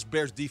strength of this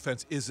Bears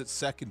defense is its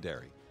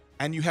secondary.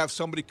 And you have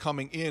somebody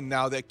coming in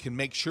now that can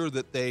make sure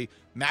that they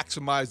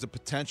maximize the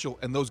potential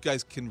and those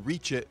guys can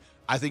reach it.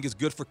 I think it's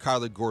good for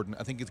Kyler Gordon.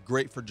 I think it's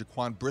great for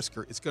Jaquan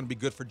Brisker. It's going to be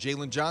good for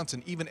Jalen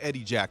Johnson, even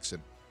Eddie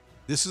Jackson.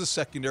 This is a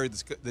secondary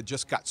that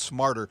just got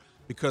smarter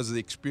because of the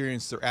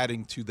experience they're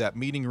adding to that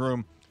meeting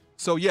room.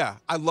 So,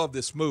 I love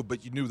this move,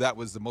 but you knew that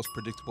was the most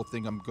predictable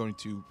thing I'm going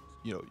to,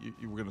 you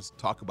were going to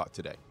talk about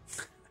today.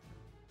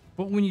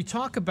 But when you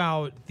talk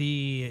about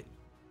the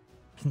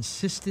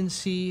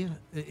consistency,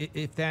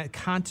 if that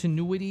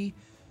continuity,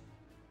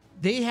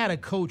 they had a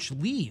coach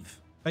leave.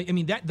 I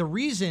mean, that the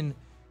reason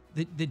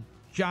that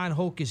John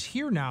Hoke is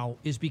here now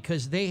is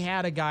because they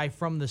had a guy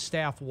from the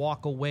staff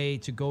walk away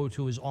to go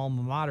to his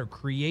alma mater,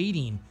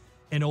 creating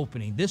an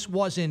opening. This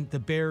wasn't the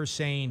Bears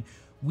saying,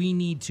 we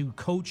need to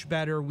coach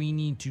better, we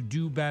need to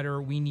do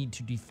better, we need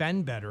to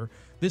defend better.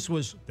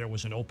 There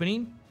was an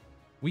opening,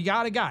 we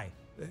got a guy.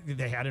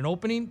 They had an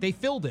opening, they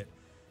filled it.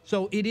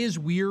 So it is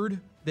weird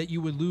that you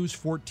would lose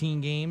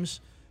 14 games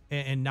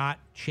and not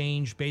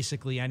change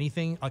basically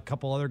anything. A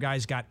couple other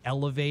guys got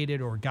elevated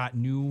or got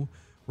new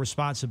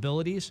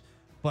responsibilities.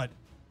 But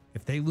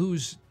if they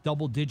lose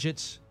double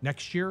digits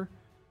next year,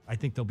 I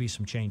think there'll be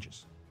some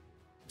changes.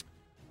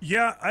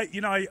 Yeah, I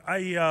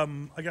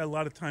got a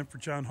lot of time for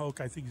John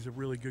Hoke. I think he's a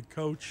really good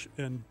coach,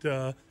 and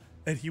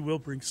he will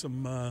bring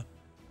some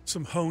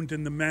honed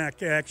in the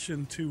MAC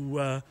action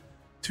to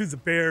the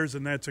Bears,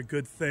 and that's a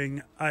good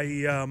thing.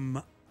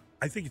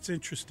 I think it's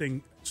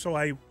interesting. So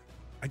I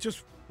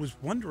just was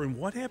wondering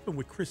what happened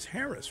with Chris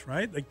Harris,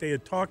 right? Like they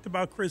had talked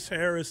about Chris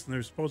Harris, and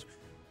they're supposed.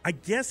 I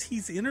guess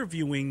he's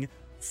interviewing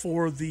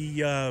for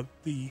the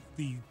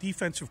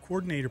defensive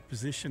coordinator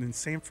position in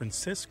San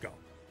Francisco.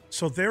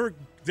 So they're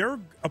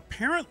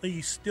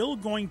apparently still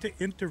going to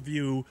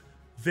interview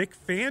Vic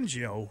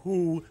Fangio,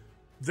 who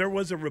there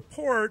was a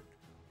report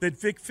that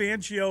Vic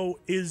Fangio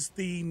is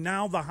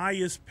now the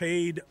highest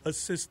paid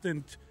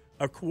assistant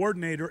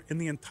coordinator in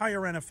the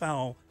entire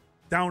NFL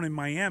down in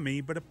Miami,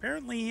 but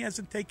apparently he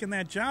hasn't taken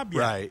that job yet.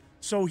 Right.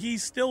 So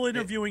he's still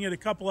interviewing at a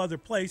couple other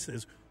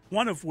places,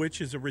 one of which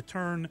is a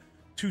return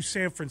to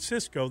San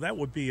Francisco. That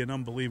would be an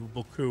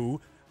unbelievable coup.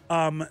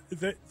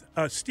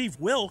 Steve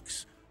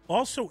Wilks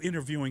also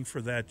interviewing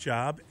for that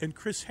job, and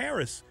Chris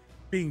Harris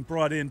being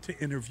brought in to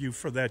interview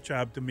for that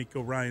job.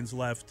 DeMeco Ryans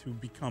left to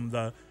become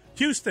the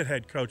Houston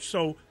head coach.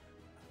 So,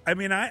 I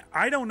mean,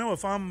 I don't know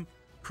if I'm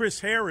Chris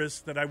Harris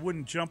that I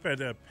wouldn't jump at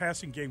a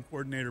passing game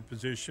coordinator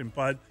position,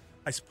 but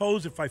I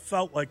suppose if I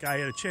felt like I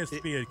had a chance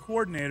to be a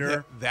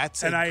coordinator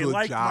that's and a I good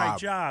liked job. my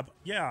job,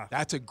 yeah.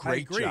 That's a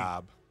great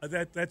job.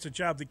 That's a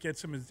job that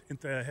gets him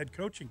into a head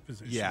coaching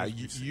position. Yeah,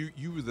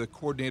 you were the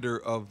coordinator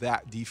of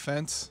that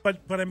defense. But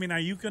I mean,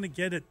 are you going to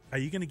get it? Are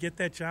you going to get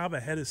that job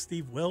ahead of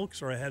Steve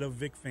Wilks or ahead of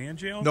Vic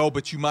Fangio? No,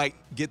 but you might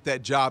get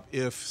that job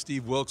if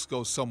Steve Wilks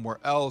goes somewhere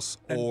else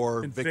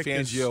or and Vic Vic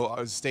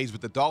Fangio stays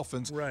with the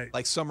Dolphins. Right.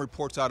 Like some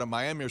reports out of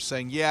Miami are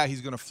saying, yeah, he's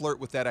going to flirt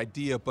with that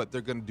idea, but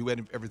they're going to do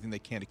everything they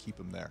can to keep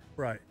him there.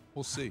 Right.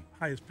 We'll see.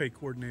 Highest paid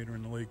coordinator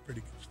in the league. Pretty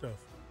good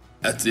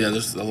stuff.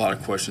 There's a lot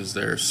of questions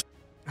there.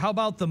 How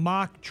about the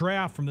mock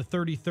draft from the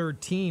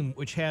 33rd team,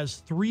 which has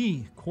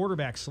 3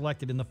 quarterbacks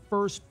selected in the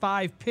first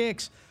 5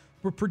 picks?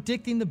 We're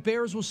predicting the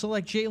Bears will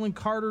select Jalen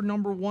Carter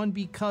number 1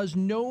 because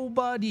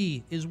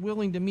nobody is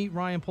willing to meet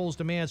Ryan Poles'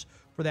 demands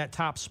for that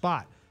top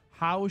spot.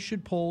 How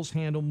should Poles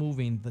handle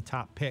moving the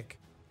top pick?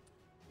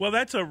 Well,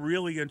 that's a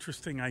really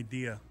interesting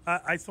idea.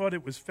 I thought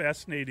it was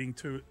fascinating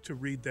to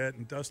read that,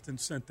 and Dustin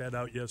sent that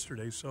out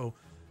yesterday. So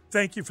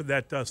thank you for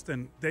that,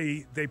 Dustin.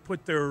 They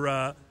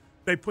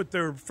put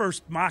their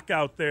first mock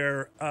out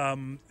there.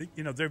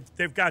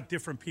 They've got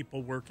different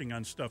people working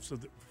on stuff. So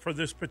for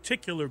this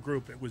particular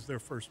group, it was their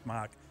first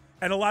mock.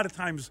 And a lot of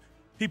times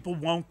people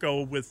won't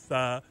go with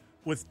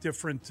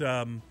different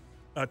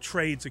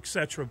trades,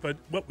 etc. But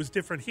what was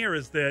different here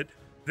is that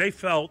they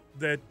felt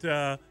that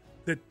the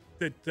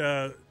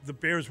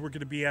Bears were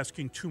going to be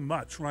asking too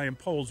much. Ryan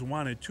Poles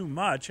wanted too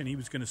much, and he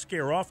was going to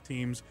scare off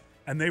teams.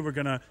 And they were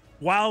going to,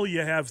 while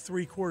you have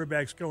 3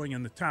 quarterbacks going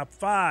in the top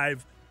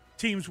 5,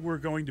 teams were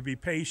going to be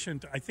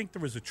patient. I think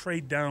there was a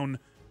trade down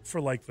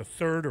for like the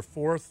 3rd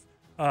or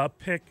 4th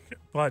pick,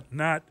 but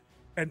not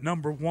at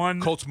number 1.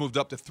 Colts moved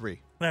up to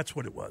 3. That's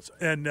what it was.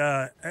 And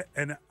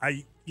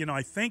I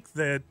think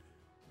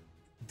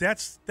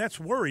that's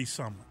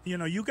worrisome.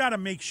 You got to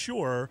make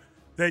sure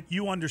that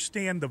you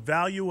understand the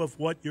value of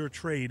what you're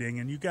trading,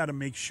 and you got to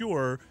make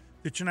sure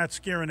that you're not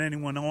scaring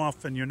anyone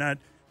off, and you're not,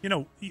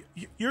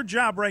 your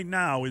job right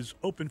now is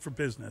open for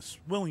business,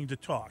 willing to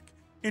talk,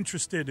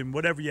 interested in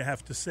whatever you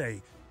have to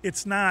say.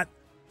 It's not,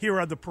 here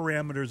are the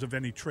parameters of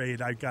any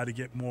trade. I got to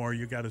get more.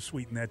 You got to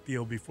sweeten that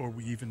deal before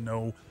we even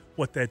know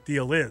what that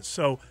deal is.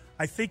 So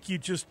I think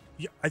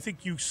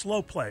you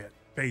slow play it,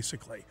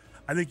 basically.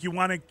 I think you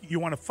want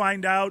to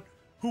find out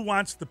who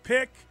wants the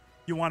pick.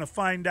 You want to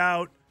find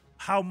out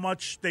how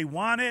much they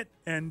want it,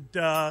 and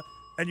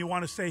you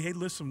want to say, hey,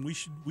 listen,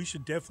 we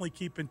should definitely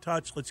keep in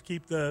touch. Let's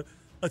keep the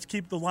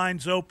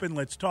lines open.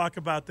 Let's talk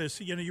about this.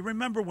 You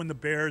remember when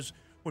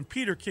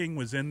Peter King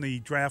was in the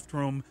draft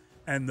room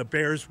and the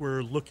Bears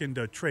were looking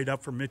to trade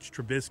up for Mitch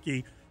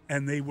Trubisky,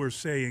 and they were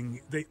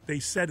saying they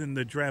said in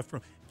the draft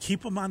room,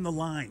 keep him on the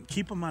line,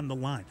 keep him on the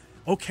line.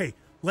 Okay,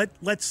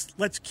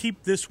 let's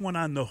keep this one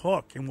on the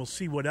hook, and we'll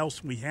see what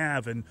else we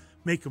have, and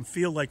make them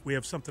feel like we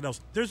have something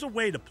else. There's a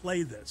way to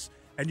play this.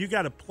 And you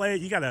got to play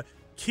it. You got to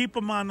keep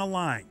them on the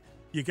line.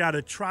 You got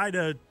to try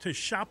to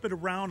shop it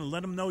around and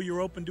let them know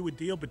you're open to a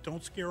deal, but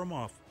don't scare them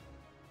off.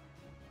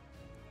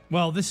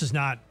 Well, this is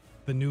not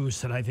the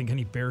news that I think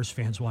any Bears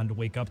fans wanted to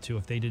wake up to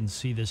if they didn't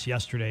see this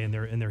yesterday, and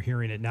they're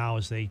hearing it now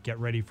as they get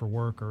ready for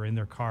work or in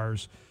their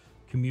cars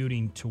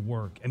commuting to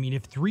work. I mean,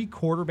 if 3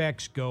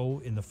 quarterbacks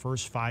go in the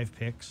first 5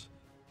 picks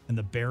and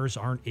the Bears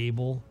aren't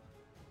able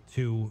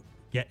to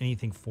get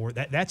anything for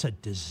it, that's a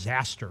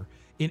disaster.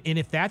 And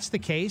if that's the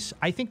case,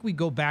 I think we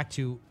go back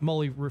to,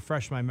 Mully,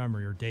 refresh my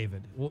memory, or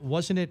David.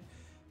 Wasn't it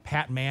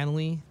Pat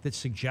Manley that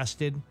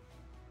suggested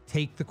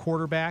take the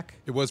quarterback?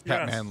 It was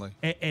Pat Manley.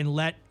 And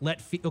let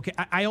okay,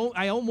 I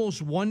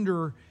almost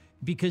wonder,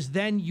 because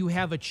then you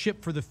have a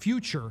chip for the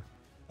future.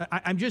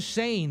 I'm just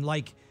saying,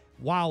 like,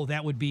 wow,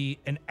 that would be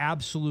an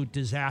absolute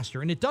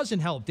disaster. And it doesn't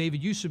help.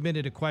 David, you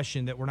submitted a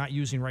question that we're not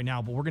using right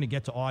now, but we're going to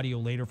get to audio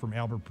later from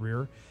Albert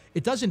Breer.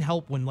 It doesn't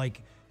help when,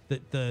 like,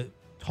 the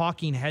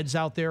talking heads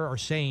out there are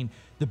saying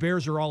the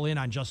Bears are all in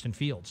on Justin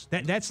Fields.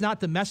 That's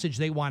not the message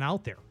they want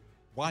out there.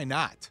 Why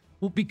not?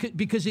 Well,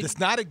 because it's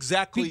not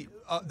exactly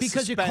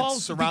because it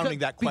calls surrounding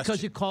that question.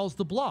 Because it calls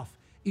the bluff.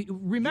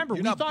 Remember,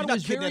 we thought it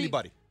was kidding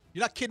anybody.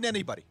 You're not kidding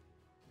anybody.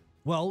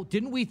 Well,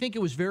 didn't we think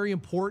it was very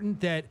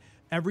important that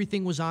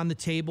everything was on the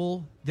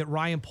table, that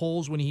Ryan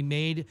Poles, when he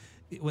made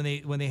when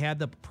they had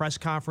the press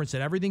conference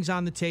that everything's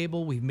on the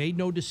table. We've made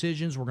no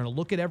decisions. We're going to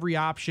look at every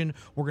option.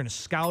 We're going to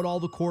scout all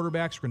the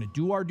quarterbacks. We're going to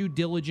do our due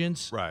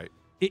diligence. Right.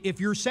 If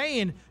you're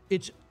saying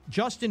it's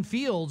Justin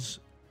Fields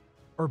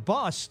or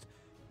bust,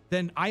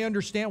 then I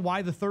understand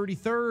why the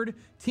 33rd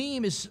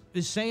team is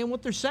saying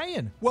what they're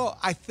saying. Well,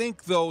 I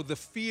think, though, the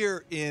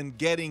fear in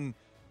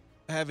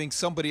having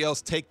somebody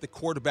else take the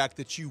quarterback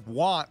that you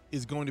want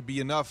is going to be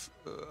enough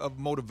of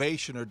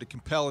motivation or to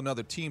compel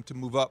another team to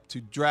move up to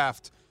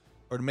draft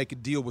or to make a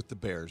deal with the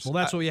Bears. Well,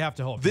 that's what you have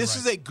to hope. This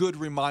is a good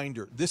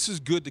reminder. This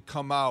is good to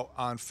come out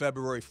on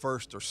February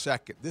 1st or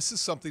 2nd. This is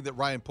something that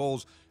Ryan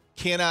Poles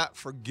cannot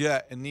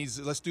forget and needs.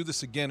 Let's do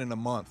this again in a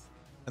month.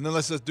 And then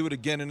let's do it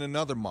again in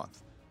another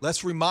month.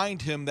 Let's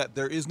remind him that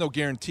there is no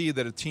guarantee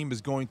that a team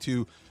is going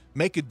to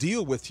make a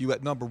deal with you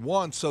at number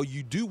one. So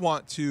you do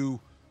want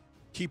to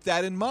keep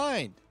that in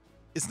mind.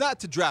 It's not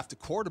to draft a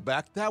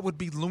quarterback. That would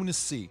be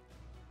lunacy.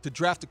 To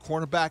draft a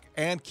cornerback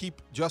and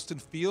keep Justin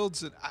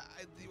Fields. And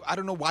I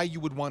don't know why you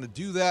would want to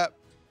do that.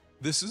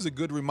 This is a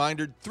good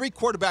reminder. 3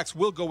 quarterbacks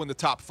will go in the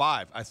top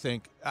 5, I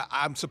think.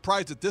 I'm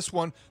surprised at this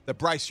one that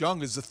Bryce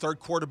Young is the 3rd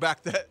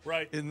quarterback that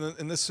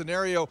in this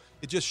scenario.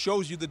 It just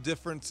shows you the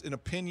difference in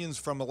opinions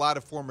from a lot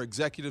of former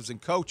executives and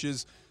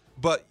coaches.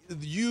 But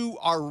you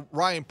are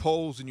Ryan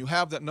Poles and you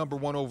have that number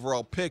 1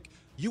 overall pick.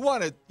 You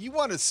want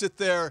to sit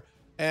there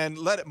and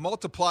let it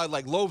multiply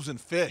like loaves and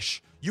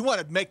fish. You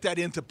want to make that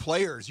into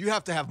players. You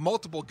have to have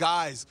multiple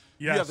guys.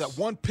 Yes. You have that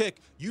one pick.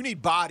 You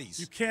need bodies.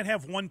 You can't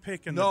have one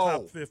pick in the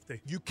top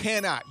 50. You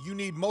cannot. You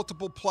need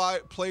multiple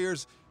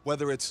players,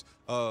 whether it's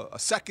a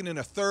second and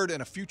a third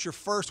and a future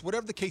first,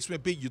 whatever the case may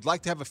be. You'd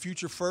like to have a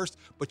future first,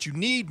 but you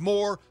need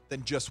more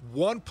than just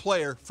one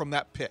player from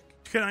that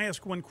pick. Can I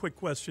ask one quick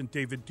question,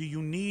 David? Do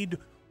you need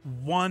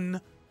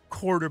one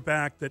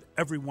quarterback that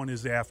everyone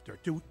is after?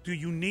 Do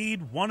you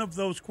need one of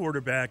those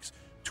quarterbacks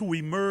to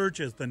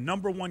emerge as the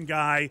number 1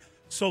 guy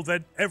so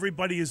that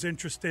everybody is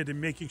interested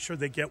in making sure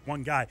they get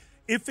one guy?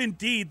 If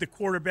indeed the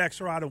quarterbacks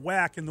are out of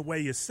whack in the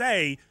way you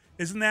say,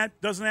 doesn't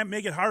that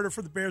make it harder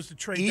for the Bears to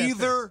trade?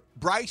 Either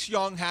Bryce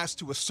Young has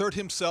to assert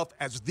himself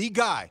as the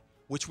guy,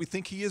 which we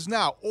think he is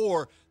now,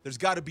 or there's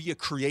got to be a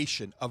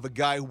creation of a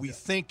guy who we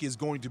think is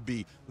going to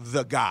be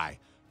the guy.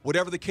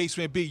 Whatever the case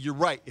may be, you're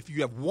right. If you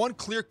have one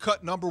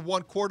clear-cut number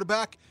 1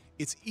 quarterback,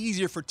 it's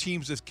easier for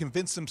teams to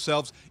convince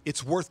themselves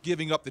it's worth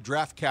giving up the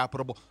draft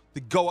capital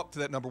to go up to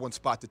that number 1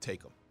 spot to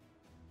take them.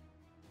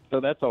 So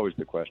that's always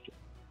the question.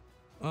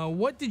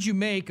 What did you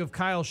make of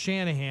Kyle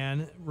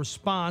Shanahan's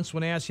response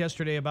when asked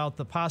yesterday about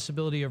the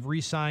possibility of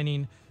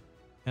re-signing,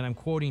 and I'm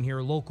quoting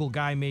here, local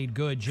guy made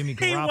good, Jimmy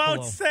Garoppolo? He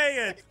won't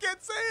say it. He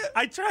can't say it.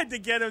 I tried to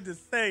get him to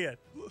say it.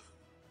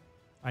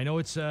 I know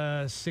it's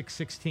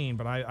 6:16,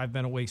 but I've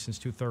been awake since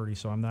 2:30,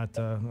 so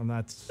I'm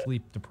not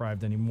sleep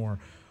deprived anymore.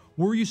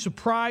 Were you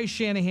surprised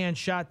Shanahan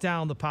shot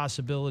down the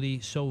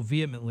possibility so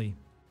vehemently?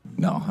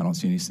 No, I don't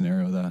see any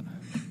scenario of that.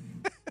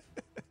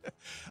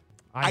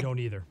 I don't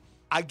either.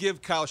 I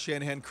give Kyle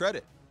Shanahan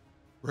credit.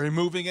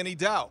 Removing any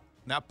doubt,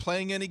 not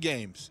playing any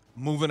games,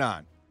 moving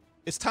on.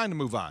 It's time to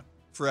move on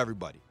for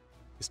everybody.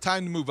 It's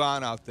time to move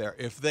on out there.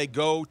 If they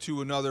go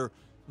to another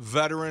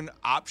veteran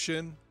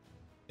option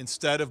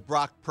instead of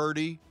Brock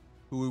Purdy,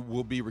 who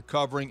will be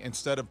recovering,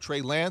 instead of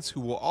Trey Lance,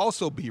 who will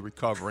also be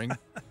recovering,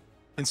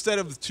 instead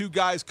of the 2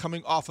 guys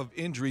coming off of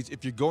injuries,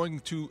 if you're going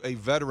to a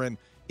veteran,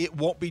 it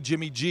won't be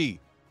Jimmy G.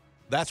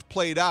 That's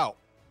played out.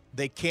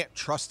 They can't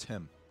trust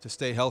him to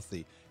stay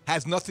healthy.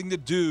 Has nothing to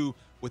do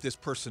with his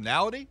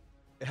personality.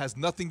 It has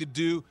nothing to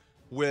do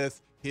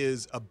with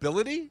his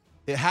ability.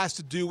 It has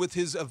to do with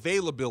his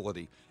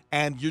availability.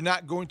 And you're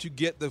not going to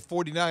get the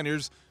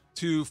 49ers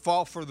to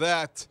fall for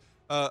that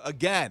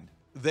again.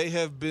 They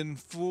have been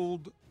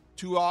fooled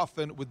too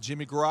often with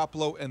Jimmy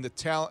Garoppolo and the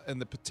talent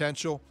and the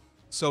potential.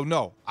 So,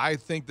 no, I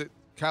think that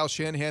Kyle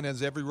Shanahan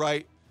has every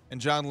right, and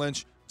John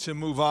Lynch, to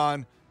move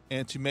on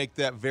and to make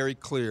that very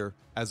clear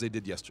as they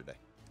did yesterday.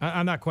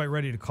 I'm not quite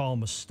ready to call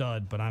him a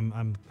stud, but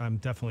I'm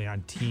definitely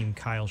on team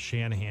Kyle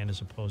Shanahan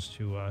as opposed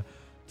to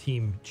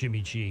team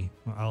Jimmy G.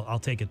 I'll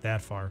take it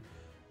that far.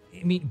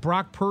 I mean,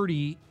 Brock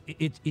Purdy,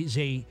 it is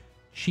a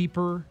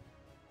cheaper,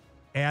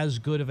 as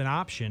good of an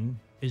option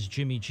as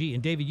Jimmy G.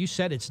 And David, you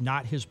said it's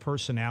not his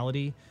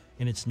personality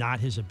and it's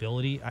not his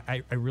ability.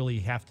 I really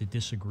have to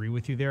disagree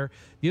with you there.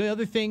 The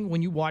other thing,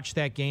 when you watch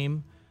that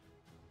game,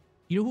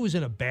 you know who was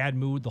in a bad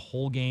mood the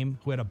whole game,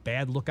 who had a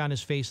bad look on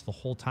his face the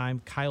whole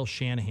time? Kyle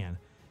Shanahan.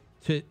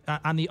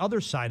 On the other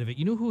side of it,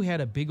 you know who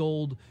had a big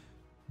old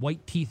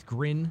white teeth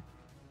grin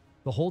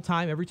the whole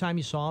time, every time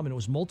you saw him, and it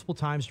was multiple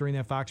times during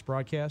that Fox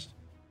broadcast?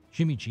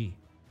 Jimmy G.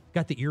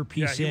 Got the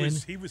earpiece in.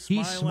 He was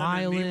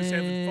smiling. And he was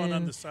having fun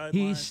on the sidelines.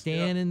 He's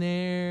standing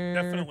there.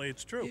 Definitely,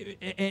 it's true.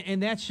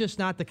 And that's just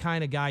not the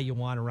kind of guy you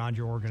want around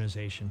your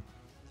organization.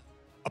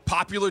 A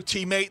popular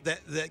teammate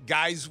that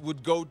guys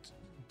would go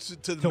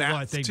to the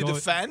mat to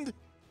defend?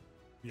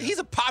 Yeah. He's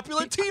a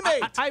popular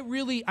teammate.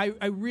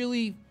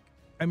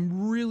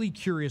 I'm really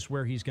curious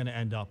where he's going to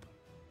end up.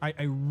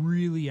 I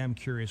really am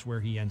curious where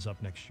he ends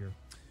up next year.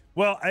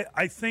 Well,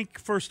 I think,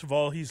 first of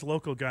all, he's a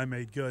local guy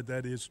made good.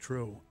 That is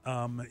true.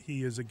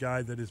 He is a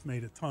guy that has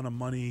made a ton of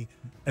money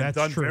and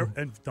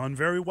done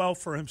very well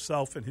for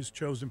himself in his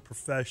chosen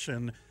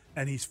profession,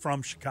 and he's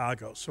from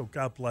Chicago, so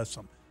God bless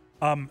him.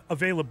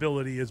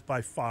 Availability is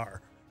by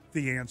far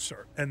the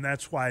answer, and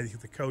that's why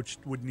the coach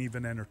wouldn't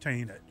even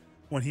entertain it.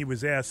 When he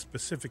was asked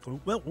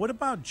specifically, well, what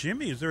about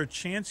Jimmy? Is there a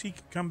chance he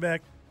could come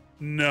back?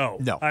 No.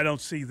 I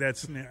don't see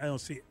that. I don't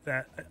see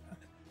that.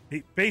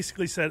 He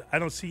basically said, I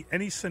don't see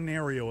any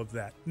scenario of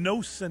that.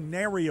 No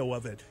scenario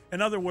of it. In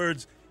other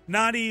words,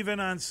 not even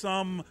on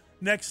some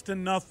next to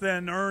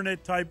nothing, earn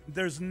it type.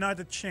 There's not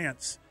a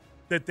chance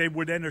that they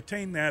would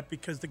entertain that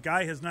because the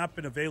guy has not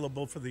been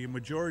available for the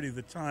majority of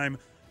the time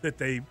that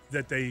they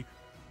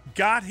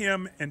got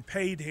him and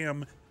paid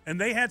him. And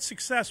they had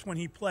success when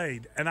he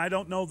played. And I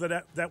don't know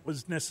that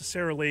was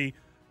necessarily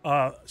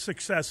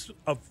success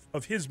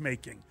of his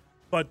making,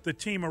 but the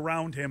team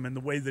around him and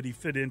the way that he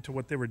fit into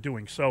what they were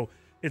doing. So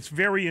it's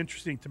very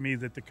interesting to me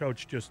that the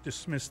coach just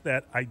dismissed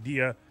that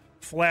idea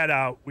flat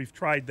out. We've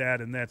tried that,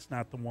 and that's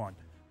not the one.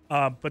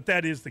 But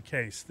that is the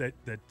case, that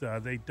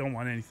they don't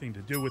want anything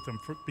to do with him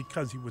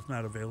because he was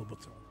not available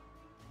to them.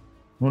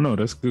 Well, no,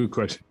 that's a good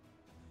question.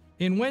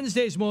 In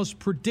Wednesday's most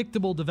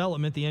predictable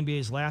development, the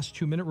NBA's last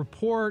 2-minute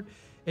report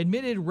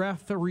admitted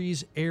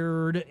referees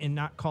erred in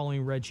not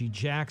calling Reggie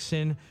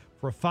Jackson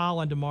for a foul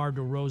on DeMar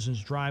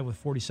DeRozan's drive with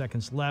 40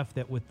 seconds left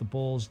that with the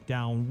Bulls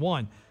down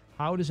 1.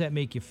 How does that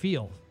make you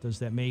feel? Does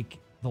that make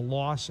the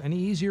loss any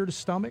easier to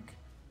stomach?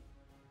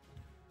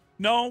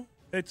 No,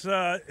 it's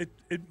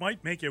it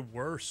might make it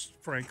worse,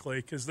 frankly,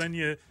 because then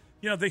you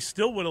they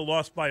still would have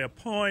lost by a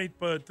point,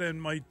 but then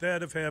might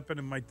that have happened,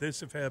 and might this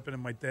have happened,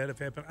 and might that have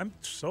happened.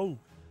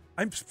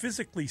 I'm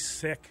physically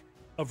sick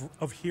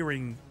of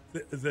hearing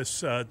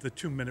this the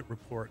 2-minute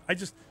report.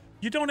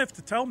 You don't have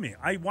to tell me.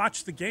 I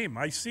watch the game.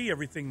 I see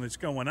everything that's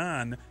going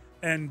on,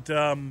 and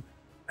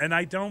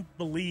I don't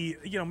believe,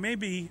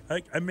 maybe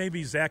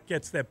Zach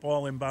gets that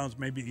ball inbounds.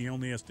 Maybe he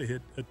only has to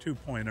hit a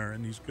 2-pointer,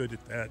 and he's good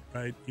at that,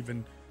 right?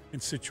 Even in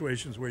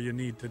situations where you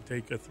need to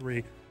take a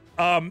 3.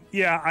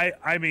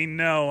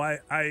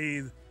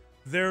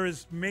 There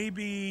is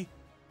maybe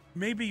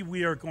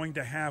we are going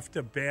to have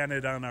to ban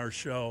it on our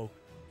show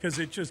because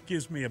it just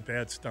gives me a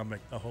bad stomach,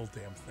 the whole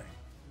damn thing.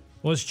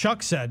 Well, as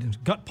Chuck said,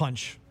 gut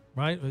punch,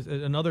 right?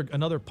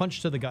 Another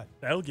punch to the gut.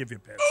 That'll give you a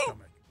bad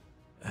stomach.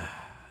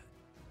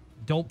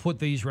 Don't put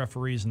these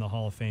referees in the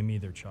Hall of Fame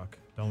either, Chuck.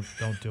 Don't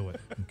do it,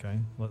 okay?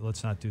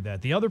 Let's not do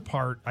that. The other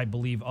part, I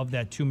believe, of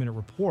that 2-minute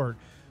report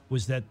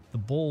was that the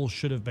Bulls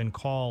should have been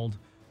called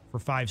for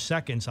 5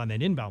 seconds on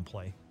that inbound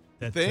play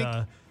that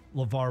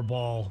LeVar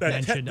Ball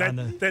mentioned on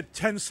that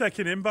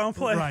 10-second inbound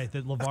play. Right,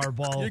 that LeVar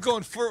Ball. You're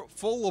going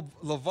full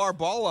LeVar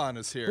Ball on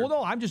us here. Well,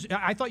 no,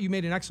 I thought you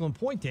made an excellent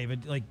point,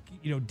 David.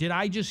 Did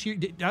I just hear?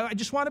 I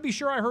just want to be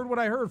sure I heard what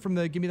I heard from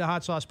the Give Me the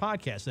Hot Sauce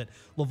podcast, that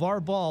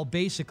LeVar Ball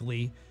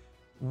basically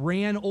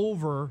ran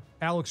over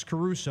Alex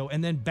Caruso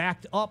and then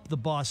backed up the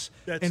bus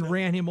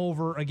ran him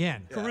over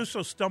again. Yeah.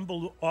 Caruso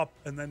stumbled up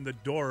and then the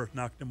door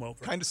knocked him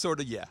over. Kind of, sort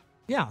of, yeah.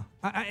 Yeah.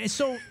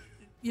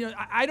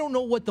 I don't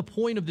know what the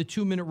point of the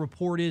 2-minute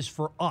report is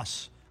for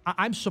us.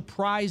 I'm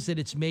surprised that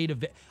it's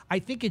made I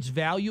think it's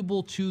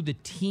valuable to the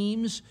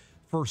teams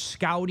for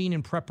scouting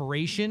and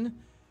preparation,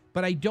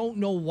 but I don't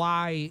know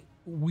why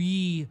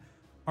we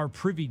are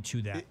privy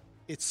to that.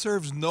 It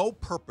serves no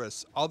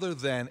purpose other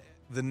than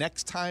the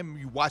next time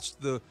you watch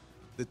the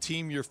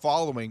team you're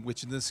following,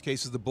 which in this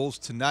case is the Bulls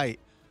tonight,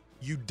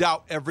 you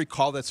doubt every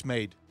call that's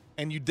made.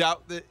 And you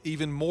doubt that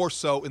even more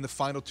so in the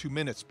final 2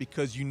 minutes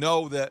because you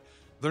know that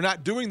they're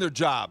not doing their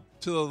job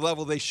to the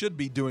level they should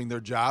be doing their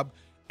job.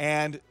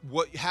 And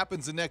what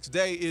happens the next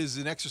day is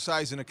an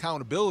exercise in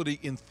accountability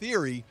in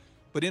theory,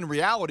 but in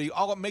reality,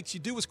 all it makes you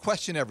do is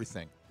question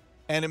everything.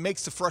 And it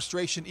makes the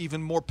frustration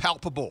even more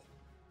palpable.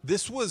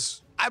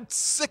 I'm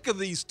sick of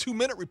these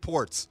 2-minute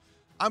reports.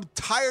 I'm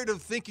tired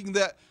of thinking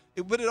that,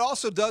 what it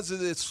also does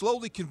is it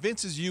slowly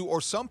convinces you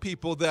or some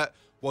people that,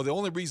 well, the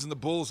only reason the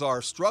Bulls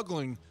are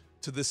struggling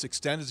to this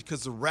extent is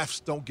because the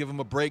refs don't give them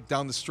a break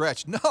down the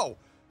stretch. No,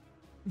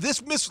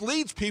 this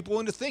misleads people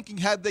into thinking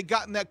had they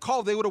gotten that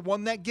call, they would have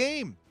won that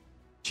game.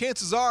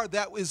 Chances are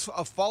that is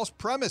a false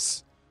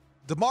premise.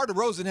 DeMar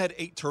DeRozan had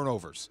 8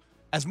 turnovers.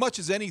 As much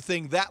as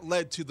anything, that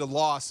led to the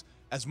loss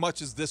as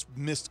much as this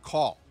missed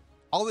call.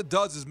 All it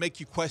does is make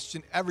you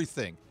question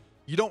everything.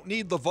 You don't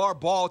need LeVar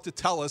Ball to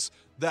tell us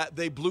that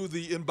they blew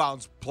the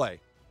inbounds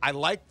play. I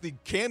like the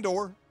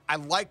candor. I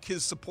like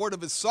his support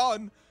of his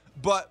son,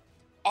 but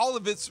all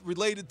of it's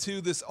related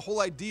to this whole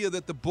idea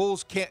that the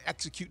Bulls can't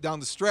execute down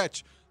the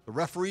stretch. The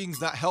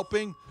refereeing's not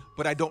helping,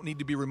 but I don't need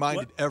to be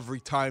reminded every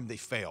time they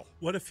fail.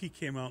 What if he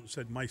came out and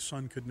said, my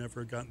son could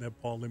never have gotten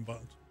that ball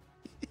inbounds?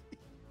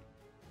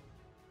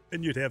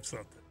 And you'd have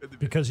something.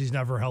 Because he's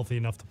never healthy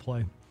enough to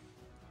play.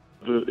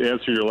 To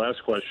answer your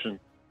last question.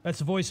 That's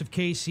the voice of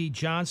KC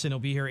Johnson. He'll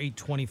be here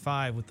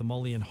 8:25 with the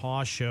Mully and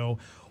Haw Show.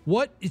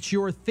 What is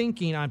your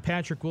thinking on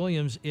Patrick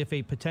Williams if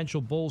a potential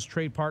Bulls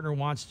trade partner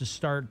wants to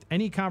start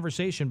any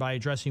conversation by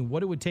addressing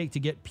what it would take to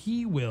get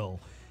P. Will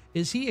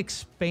Is he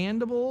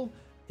expandable?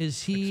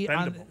 Is he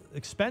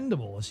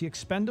expendable? Is he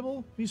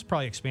expendable? He's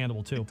probably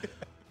expandable too.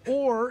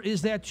 Or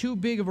is that too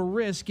big of a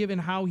risk given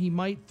how he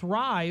might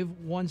thrive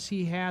once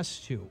he has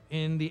to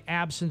in the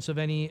absence of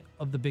any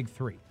of the big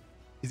three?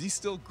 Is he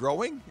still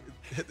growing?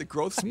 The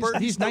growth spurt?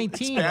 He's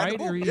 19, right?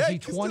 Or is he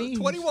 20?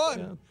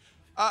 21.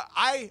 Yeah.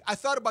 I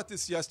thought about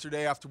this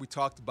yesterday after we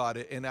talked about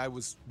it, and I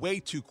was way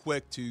too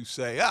quick to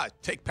say,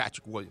 take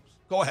Patrick Williams.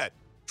 Go ahead.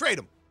 Trade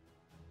him.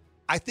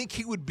 I think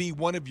he would be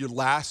one of your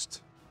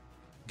last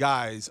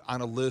guys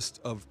on a list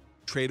of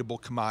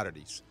tradable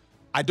commodities.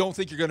 I don't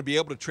think you're going to be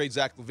able to trade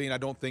Zach LaVine. I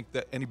don't think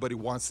that anybody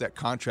wants that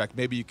contract.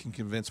 Maybe you can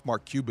convince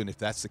Mark Cuban if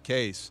that's the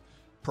case,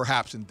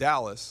 perhaps in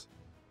Dallas.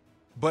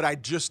 But I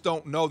just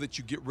don't know that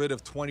you get rid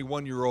of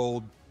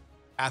 21-year-old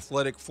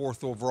athletic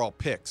fourth overall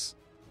picks.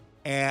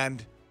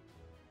 And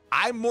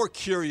I'm more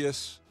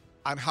curious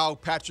on how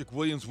Patrick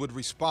Williams would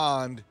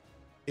respond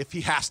if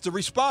he has to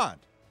respond.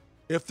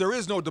 If there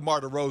is no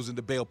DeMar DeRozan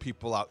to bail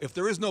people out, if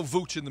there is no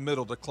Vooch in the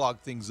middle to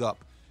clog things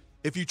up,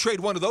 if you trade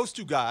one of those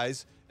two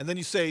guys and then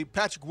you say,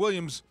 Patrick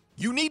Williams,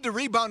 you need to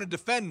rebound and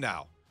defend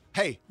now.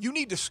 Hey, you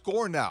need to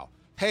score now.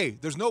 Hey,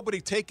 there's nobody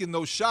taking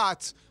those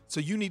shots, so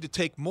you need to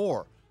take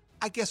more.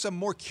 I guess I'm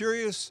more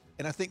curious,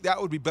 and I think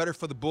that would be better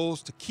for the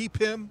Bulls to keep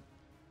him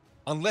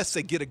unless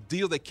they get a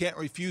deal they can't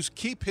refuse.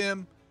 Keep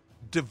him,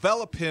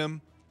 develop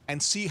him,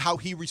 and see how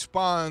he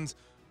responds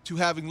to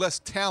having less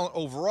talent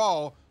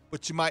overall,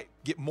 but you might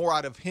get more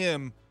out of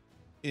him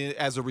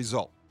as a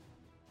result.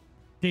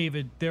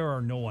 David, there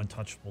are no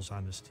untouchables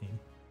on this team.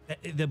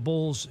 The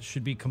Bulls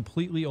should be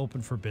completely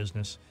open for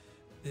business.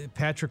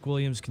 Patrick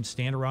Williams can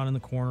stand around in the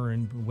corner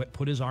and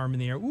put his arm in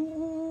the air.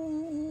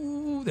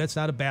 Ooh, that's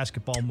not a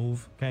basketball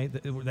move, okay?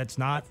 That's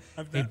not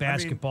a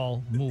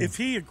basketball move. If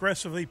he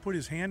aggressively put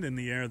his hand in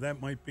the air,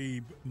 that might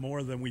be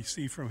more than we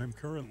see from him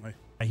currently.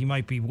 He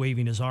might be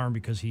waving his arm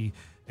because he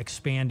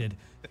expanded,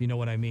 if you know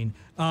what I mean.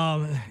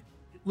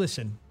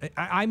 Listen,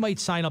 I might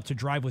sign up to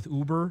drive with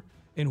Uber,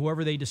 and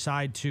whoever they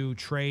decide to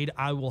trade,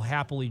 I will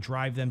happily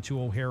drive them to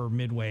O'Hare or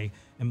Midway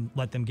and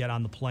let them get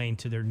on the plane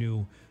to their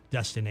new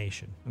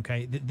destination,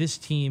 okay? This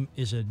team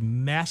is a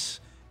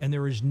mess, and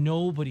there is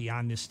nobody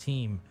on this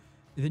team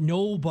that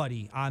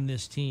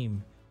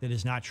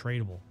is not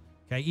tradable,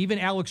 okay? Even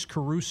Alex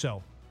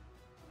Caruso.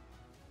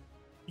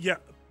 Yeah,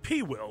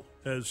 P-Will,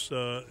 as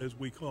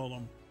we call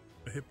him,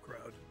 a hip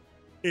crowd,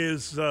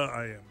 is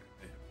I am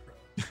a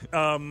hip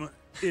crowd.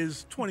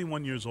 Is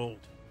 21 years old.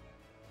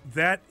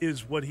 That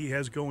is what he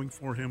has going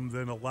for him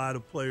that a lot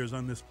of players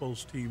on this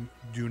Bulls team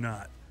do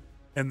not.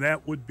 And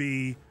that would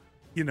be,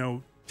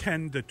 10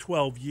 to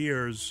 12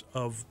 years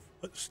of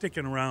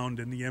sticking around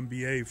in the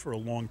NBA for a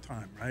long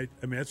time, right?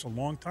 I mean, that's a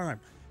long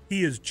time.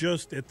 He is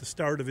just at the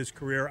start of his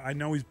career. I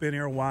know he's been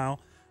here a while.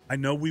 I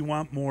know we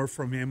want more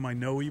from him. I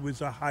know he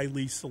was a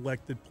highly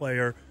selected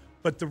player.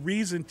 But the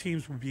reason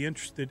teams would be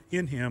interested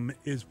in him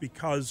is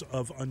because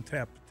of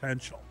untapped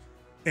potential.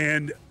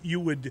 And you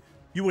would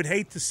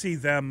hate to see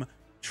them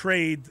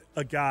trade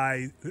a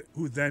guy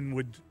who then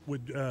would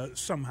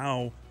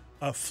somehow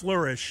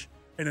flourish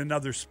in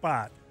another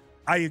spot.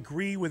 I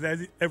agree with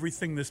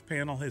everything this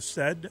panel has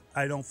said.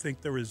 I don't think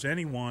there is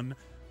anyone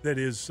that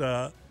is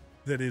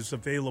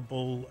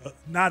available,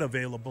 not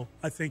available.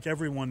 I think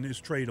everyone is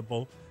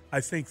tradable.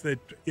 I think that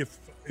if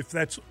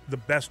that's the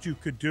best you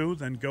could do,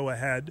 then go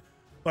ahead.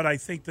 But I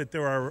think that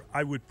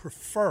I would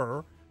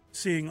prefer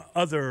seeing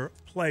other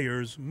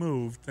players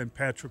moved than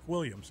Patrick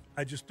Williams.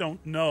 I just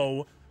don't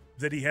know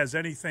that he has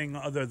anything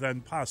other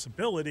than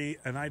possibility,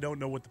 and I don't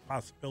know what the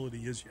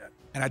possibility is yet.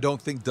 And I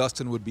don't think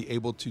Dustin would be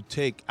able to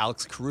take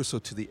Alex Caruso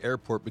to the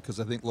airport because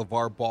I think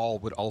LeVar Ball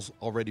would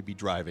already be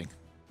driving.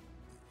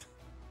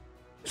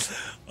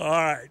 All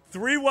right,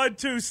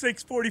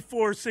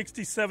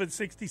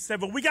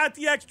 312-644-6767. We got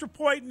the extra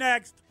point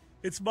next.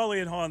 It's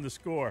Mully and Haw on The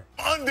Score.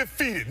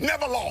 Undefeated,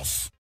 never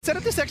lost. Set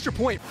up this extra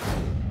point.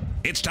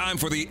 It's time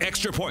for the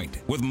Extra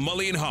Point with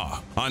Mully and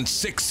Haw on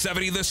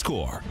 670 The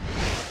Score.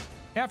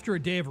 After a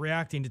day of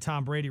reacting to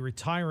Tom Brady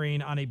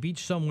retiring on a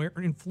beach somewhere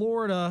in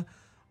Florida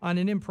on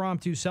an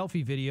impromptu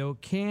selfie video,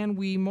 can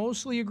we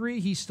mostly agree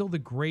he's still the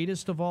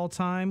greatest of all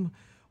time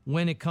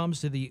when it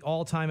comes to the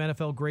all-time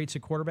NFL greats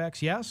at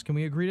quarterbacks? Yes? Can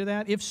we agree to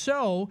that? If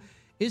so,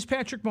 is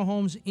Patrick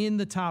Mahomes in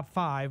the top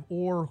 5,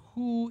 or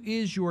who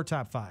is your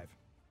top 5?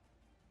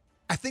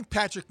 I think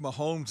Patrick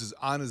Mahomes is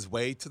on his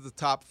way to the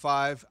top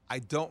 5. I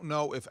don't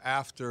know if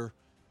after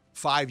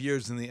 5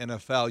 years in the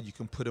NFL you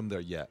can put him there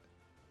yet.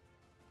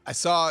 I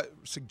saw it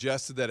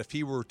suggested that if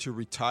he were to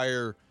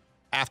retire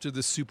after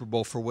the Super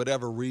Bowl for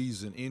whatever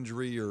reason,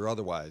 injury or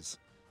otherwise,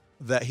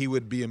 that he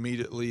would be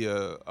immediately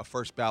a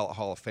first ballot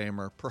Hall of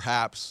Famer,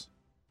 perhaps,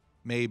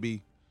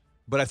 maybe.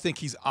 But I think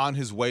he's on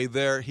his way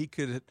there. He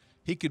could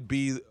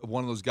be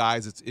one of those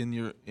guys that's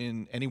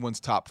in anyone's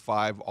top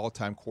 5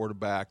 all-time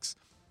quarterbacks.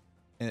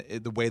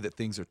 The way that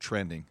things are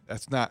trending.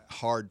 That's not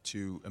hard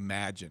to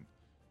imagine.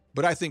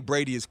 But I think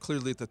Brady is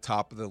clearly at the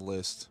top of the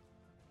list.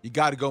 You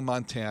got to go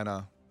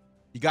Montana.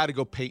 You got to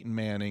go Peyton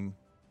Manning.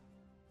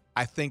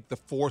 I think the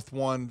fourth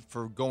one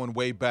for going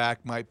way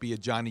back might be a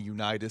Johnny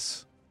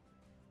Unitas.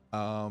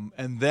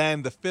 And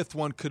then the fifth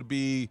one could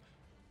be,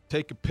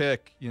 take a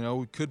pick,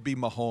 it could be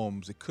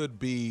Mahomes. It could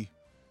be,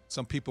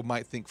 some people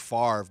might think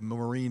Favre,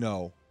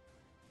 Marino,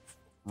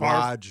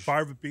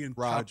 Favre being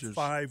Rodgers.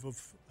 top 5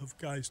 of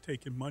guys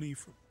taking money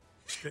from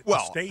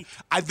state.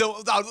 I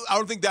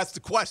don't think that's the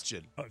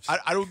question.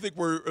 I don't think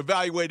we're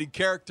evaluating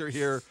character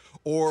here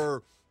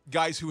or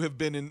guys who have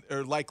been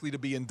are likely to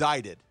be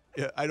indicted.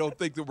 I don't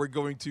think that we're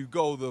going to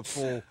go the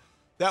full.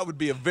 That would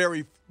be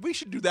we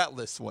should do that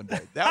list one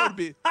day. That would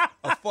be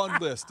a fun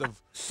list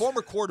of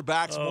former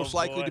quarterbacks most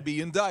likely to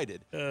be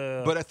indicted.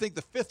 But I think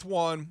the fifth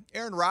one,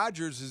 Aaron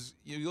Rodgers, is,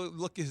 you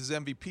look at his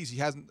MVPs, he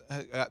hasn't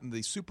gotten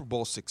the Super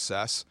Bowl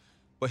success,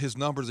 but his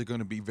numbers are going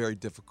to be very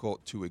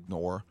difficult to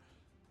ignore.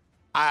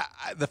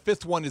 The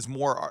fifth one is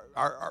more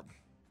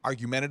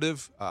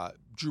argumentative.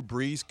 Drew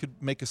Brees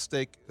could make a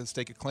stake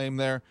a claim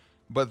there.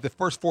 But the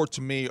first 4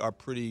 to me are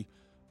pretty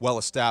well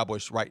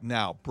established right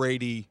now.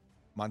 Brady,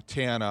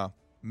 Montana,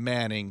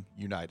 Manning,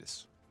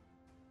 Unitas.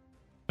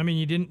 I mean,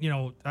 you didn't,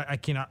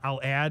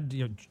 I'll add,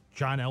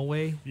 John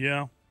Elway.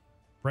 Yeah.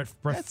 Brett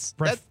Favre.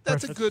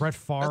 That's a good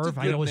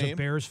I know as name. a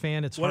Bears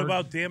fan, it's what hard.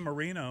 about Dan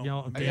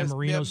Marino? Dan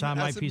Marino's on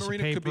my piece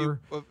Marino of paper.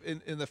 Could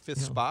be in the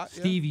fifth spot.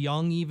 Steve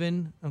Young,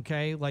 even.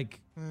 Okay,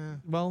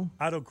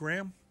 Otto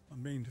Graham. I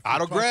mean,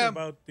 Otto Graham.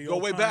 Go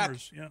way back.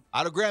 Yeah.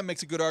 Otto Graham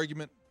makes a good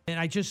argument. And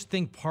I just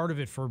think part of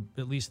it for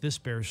at least this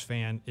Bears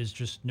fan is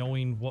just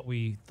knowing what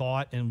we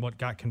thought and what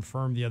got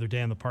confirmed the other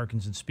day on the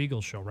Parkinson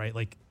Spiegel show, right?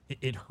 Like,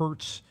 it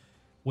hurts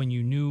when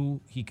you knew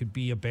he could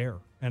be a Bear.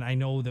 And I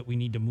know that we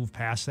need to move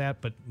past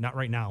that, but not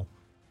right now.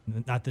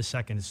 Not this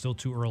second. It's still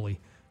too early.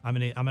 I'm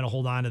gonna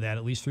hold on to that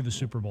at least through the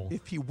Super Bowl.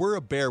 If he were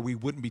a Bear, we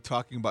wouldn't be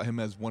talking about him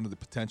as one of the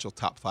potential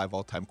top 5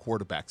 all-time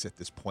quarterbacks at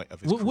this point of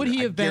his career. Would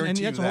he have been? And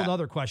that's a whole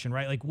other question,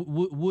 right? Like,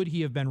 would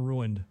he have been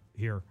ruined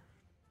here?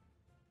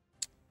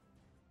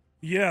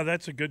 Yeah,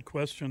 that's a good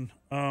question.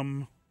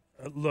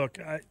 Look,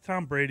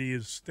 Tom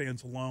Brady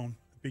stands alone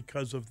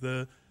because of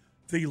the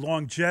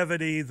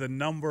longevity, the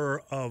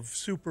number of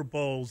Super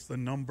Bowls, the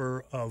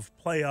number of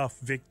playoff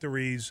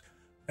victories,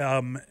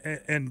 and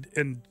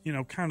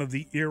kind of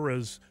the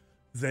eras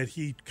that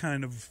he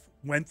kind of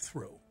went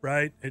through,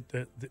 right?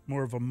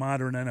 More of a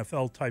modern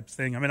NFL type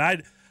thing. I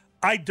mean,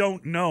 I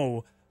don't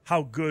know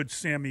how good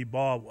Sammy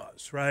Baugh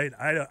was, right?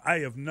 I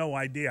have no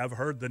idea. I've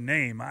heard the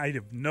name. I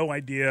have no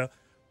idea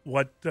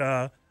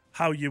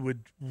how you would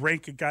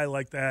rank a guy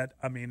like that.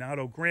 I mean,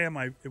 Otto Graham,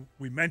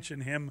 we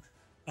mentioned him.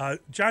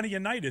 Johnny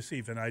Unitas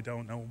even I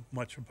don't know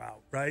much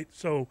about, right?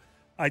 So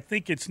I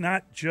think it's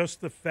not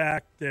just the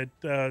fact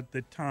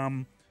that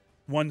Tom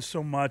won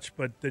so much,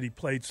 but that he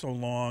played so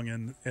long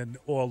and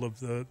all of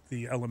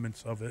the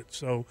elements of it.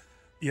 So,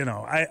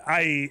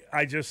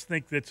 I just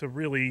think that's a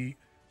really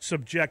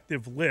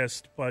subjective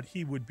list, but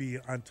he would be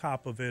on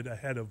top of it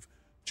ahead of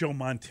Joe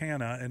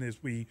Montana. And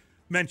as we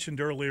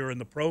mentioned earlier in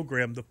the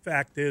program, the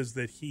fact is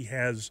that he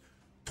has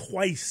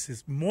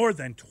more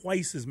than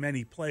twice as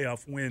many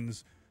playoff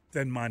wins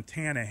than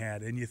Montana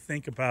had. And you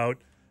think about,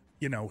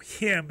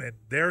 him and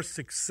their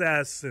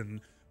success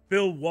and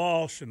Bill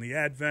Walsh and the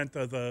advent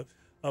of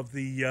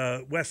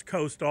the West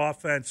Coast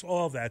offense,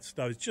 all that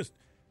stuff.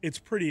 It's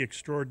pretty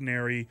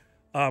extraordinary.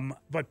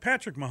 But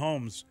Patrick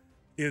Mahomes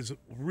is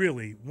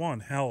really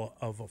one hell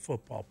of a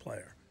football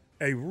player,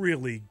 a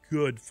really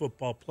good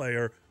football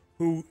player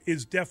who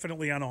is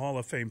definitely on a Hall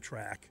of Fame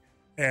track.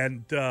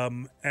 And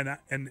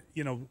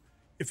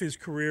if his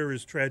career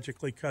is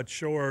tragically cut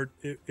short,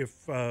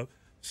 if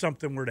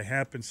something were to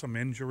happen, some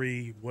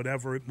injury,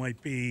 whatever it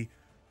might be,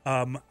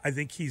 I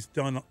think he's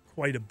done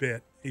quite a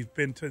bit. He's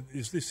been to,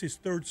 is this his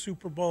 3rd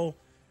Super Bowl?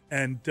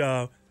 And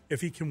if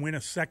he can win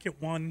a second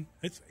one,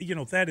 it's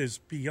that is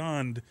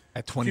beyond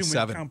at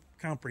 27 human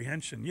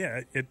comprehension.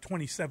 Yeah, at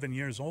 27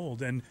 years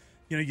old. And,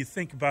 you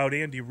think about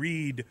Andy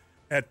Reid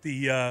at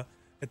the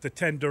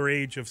tender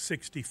age of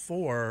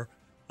 64,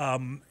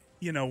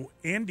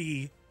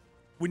 Andy,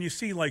 when you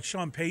see like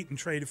Sean Payton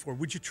traded for,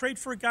 would you trade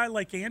for a guy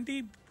like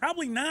Andy?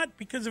 Probably not,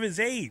 because of his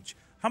age.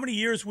 How many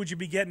years would you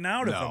be getting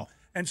out of him?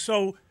 And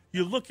so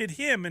you look at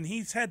him, and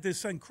he's had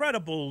this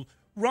incredible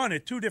run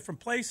at 2 different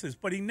places,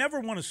 but he never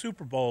won a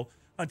Super Bowl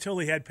until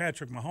he had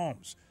Patrick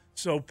Mahomes.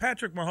 So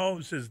Patrick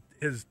Mahomes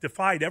has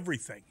defied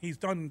everything. He's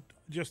done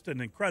just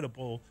an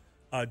incredible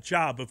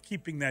job of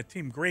keeping that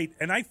team great.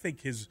 And I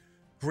think his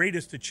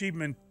greatest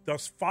achievement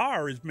thus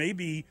far is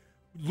maybe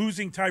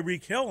losing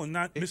Tyreek Hill and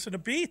not missing a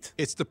beat.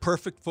 It's the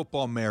perfect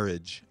football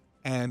marriage,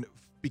 and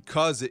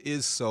because it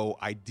is so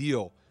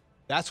ideal,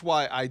 that's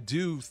why I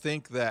do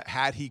think that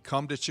had he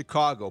come to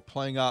Chicago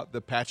playing out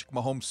the Patrick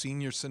Mahomes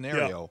Sr.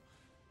 scenario,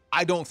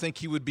 I don't think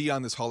he would be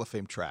on this Hall of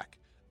Fame track.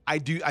 I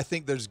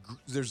think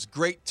there's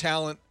great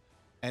talent,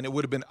 and it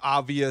would have been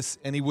obvious,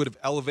 and he would have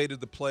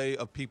elevated the play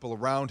of people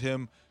around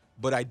him,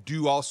 but I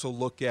do also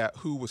look at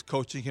who was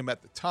coaching him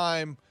at the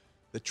time,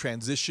 the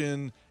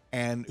transition,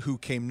 and who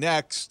came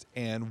next,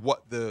 and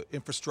what the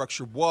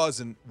infrastructure was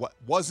and what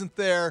wasn't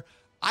there.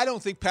 I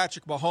don't think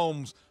Patrick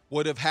Mahomes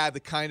would have had the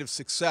kind of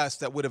success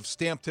that would have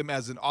stamped him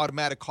as an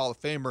automatic Hall of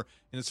Famer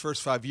in his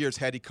first 5 years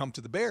had he come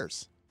to the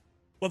Bears.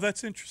 Well,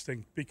 that's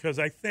interesting because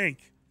I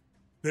think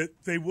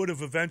that they would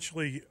have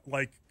eventually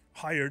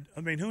hired.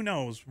 I mean, who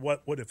knows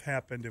what would have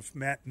happened if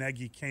Matt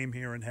Nagy came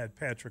here and had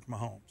Patrick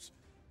Mahomes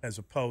as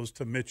opposed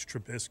to Mitch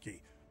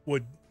Trubisky?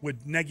 Would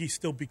Nagy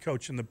still be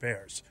coaching the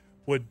Bears?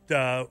 Would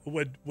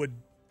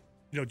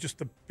just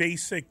the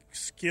basic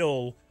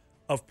skill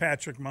of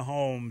Patrick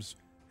Mahomes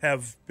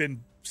have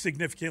been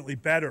significantly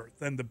better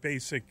than the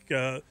basic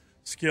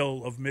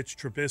skill of Mitch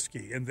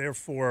Trubisky? And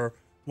therefore,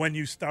 when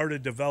you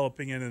started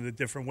developing it in a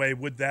different way,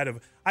 would that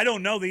have – I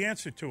don't know the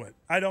answer to it.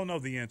 I don't know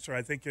the answer.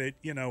 I think that,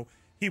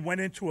 he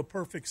went into a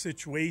perfect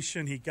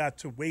situation. He got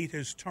to wait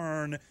his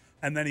turn,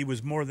 and then he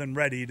was more than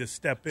ready to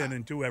step in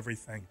and do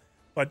everything.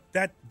 But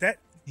that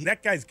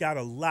guy's got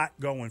a lot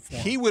going for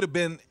him. He would have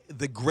been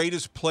the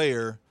greatest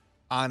player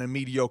on a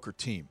mediocre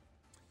team.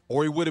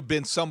 Or he would have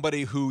been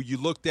somebody who you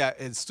looked at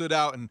and stood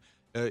out, and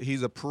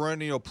he's a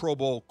perennial Pro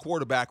Bowl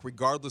quarterback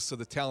regardless of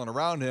the talent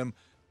around him,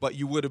 but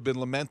you would have been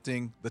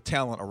lamenting the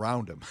talent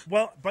around him.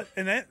 Well,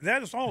 that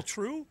is all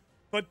true.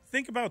 But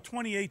think about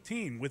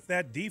 2018 with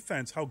that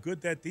defense, how good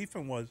that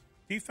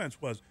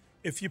defense was.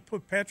 If you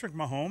put Patrick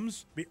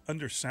Mahomes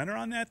under center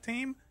on that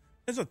team,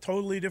 it's a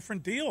totally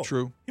different deal.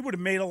 True. He would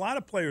have made a lot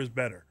of players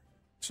better.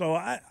 So,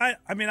 I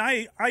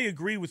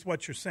agree with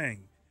what you're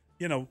saying.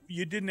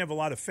 You didn't have a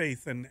lot of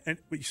faith, and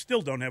we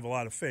still don't have a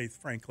lot of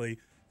faith, frankly,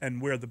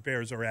 and where the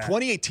Bears are at.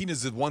 2018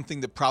 is the one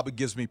thing that probably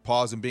gives me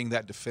pause in being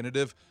that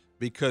definitive,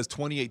 because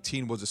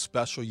 2018 was a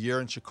special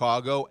year in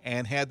Chicago,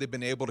 and had they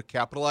been able to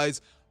capitalize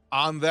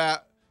on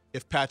that,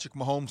 if Patrick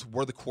Mahomes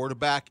were the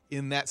quarterback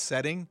in that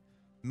setting,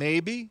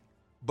 maybe.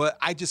 But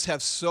I just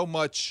have so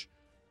much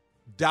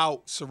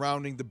doubt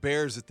surrounding the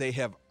Bears that they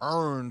have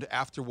earned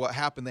after what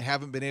happened. They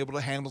haven't been able to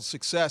handle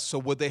success. So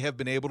would they have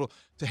been able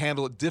to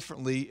handle it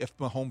differently if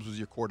Mahomes was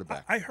your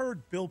quarterback? I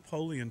heard Bill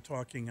Polian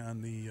talking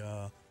on the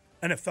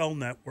NFL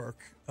Network,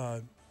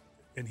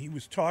 and he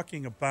was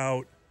talking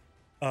about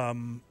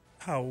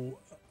how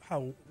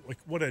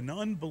what an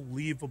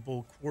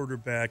unbelievable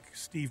quarterback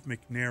Steve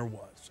McNair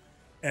was,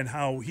 and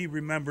how he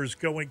remembers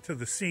going to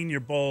the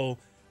Senior Bowl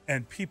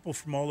and people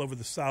from all over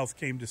the South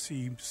came to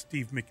see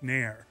Steve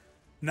McNair.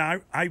 Now,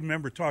 I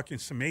remember talking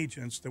to some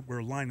agents that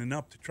were lining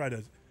up to try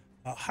to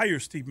hire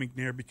Steve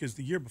McNair because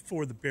the year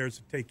before the Bears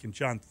had taken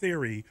John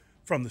Theory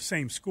from the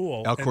same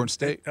school. Elkhorn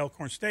State.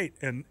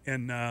 And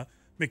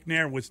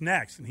McNair was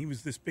next, and he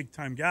was this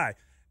big-time guy.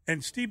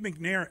 And Steve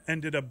McNair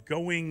ended up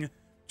going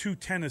to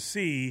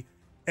Tennessee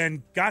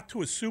and got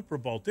to a Super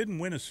Bowl. Didn't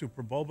win a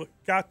Super Bowl, but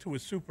got to a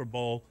Super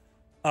Bowl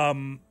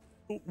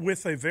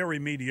with a very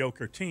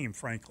mediocre team,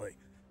 frankly.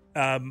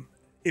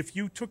 If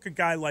you took a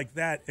guy like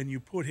that and you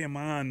put him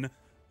on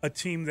a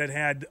team that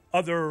had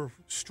other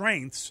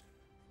strengths,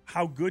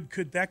 how good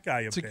could that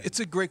guy have been?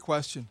 It's a great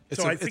question. It's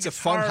a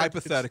fun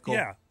hypothetical.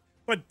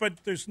 But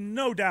there's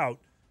no doubt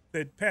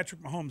that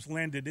Patrick Mahomes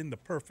landed in the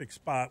perfect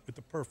spot with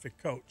the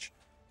perfect coach,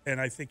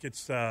 and I think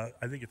it's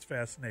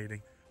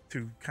fascinating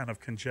to kind of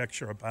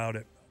conjecture about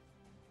it.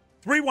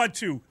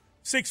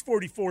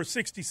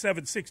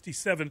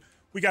 312-644-6767.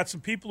 We got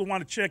some people who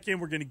want to check in.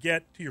 We're going to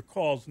get to your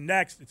calls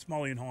next. It's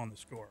Mully and Hall on The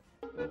Score.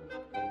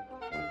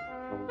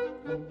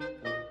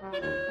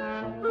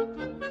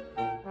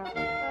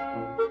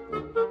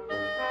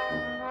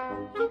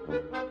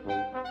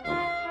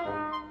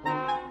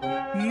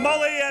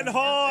 Mully and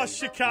Hall,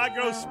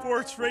 Chicago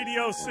Sports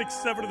Radio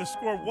 6-7 of The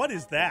Score. What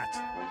is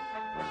that?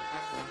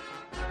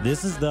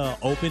 This is the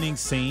opening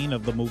scene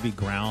of the movie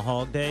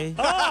Groundhog Day.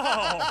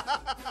 Oh!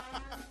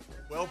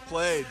 Well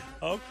played.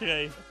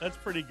 Okay, that's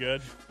pretty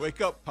good. Wake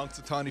up,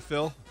 Punxsutawney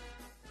Phil.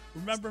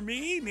 Remember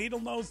me,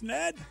 Needle Nose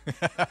Ned?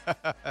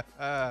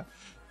 Well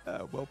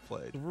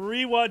played.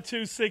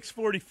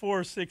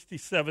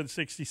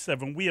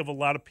 312-644-6767. We have a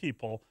lot of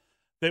people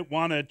that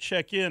want to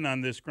check in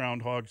on this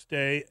Groundhog's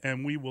Day,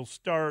 and we will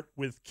start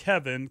with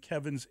Kevin.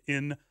 Kevin's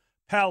in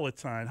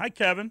Palatine. Hi,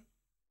 Kevin.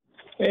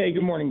 Hey,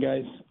 good morning,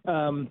 guys.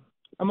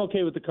 I'm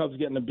okay with the Cubs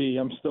getting a B.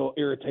 I'm still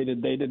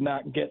irritated they did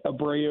not get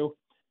Abreu,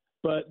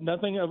 but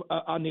nothing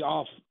on the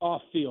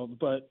off field.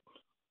 But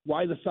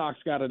why the Sox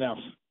got an F?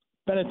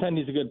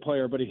 Benintendi's a good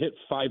player, but he hit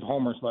 5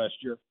 homers last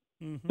year.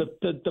 Mm-hmm.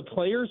 The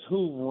players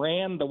who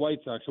ran the White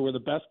Sox, who were the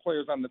best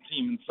players on the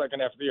team in the second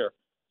half of the year,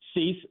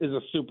 Cease is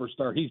a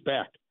superstar. He's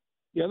back.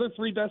 The other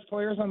 3 best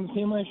players on the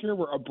team last year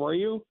were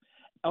Abreu,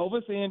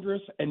 Elvis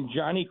Andrus, and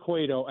Johnny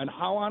Cueto. And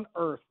how on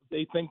earth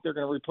they think they're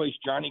going to replace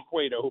Johnny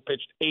Cueto, who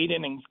pitched 8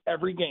 innings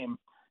every game.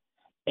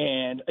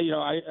 And,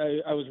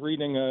 I was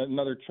reading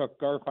another Chuck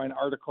Garfien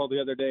article the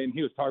other day, and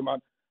he was talking about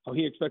how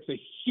he expects a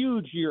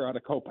huge year out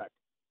of Kopech.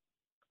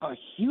 A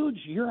huge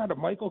year out of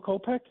Michael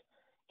Kopech?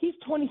 He's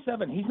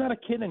 27. He's not a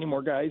kid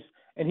anymore, guys,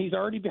 and he's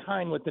already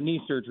behind with the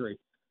knee surgery.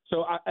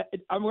 So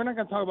we're not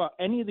going to talk about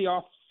any of the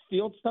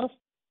off-field stuff.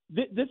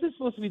 This is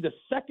supposed to be the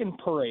second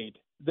parade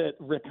that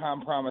Rick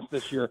Hahn promised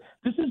this year.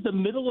 This is the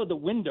middle of the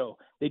window.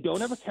 They don't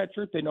have a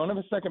catcher. They don't have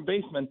a second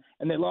baseman,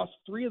 and they lost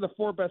 3 of the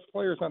 4 best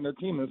players on their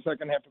team in the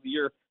second half of the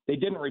year. They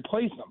didn't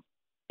replace them.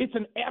 It's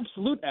an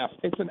absolute F.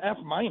 It's an F-.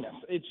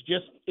 It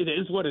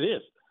is what it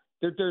is.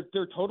 Their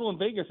total in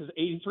Vegas is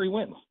 83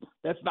 wins.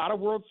 That's not a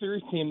World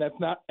Series team. That's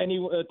not a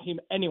team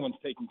anyone's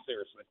taking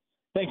seriously.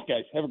 Thanks,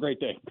 guys. Have a great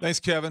day. Thanks,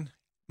 Kevin.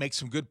 Make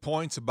some good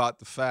points about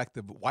the fact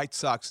that White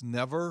Sox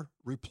never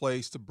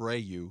replaced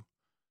Abreu,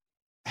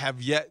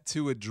 have yet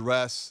to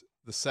address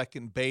the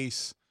second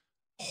base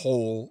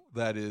hole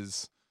that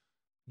is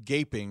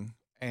gaping,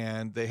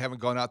 and they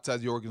haven't gone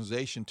outside the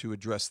organization to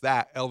address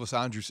that. Elvis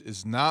Andrus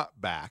is not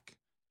back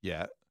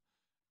yet,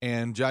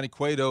 and Johnny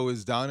Cueto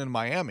is down in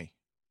Miami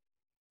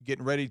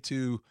getting ready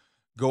to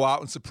go out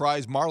and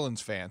surprise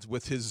Marlins fans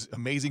with his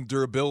amazing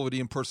durability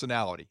and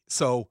personality.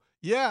 So,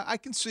 yeah, I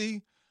can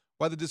see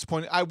why the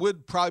disappointment. I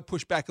would probably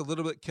push back a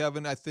little bit,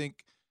 Kevin. I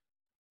think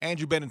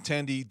Andrew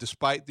Benintendi,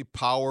 despite the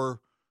power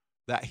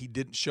that he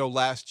didn't show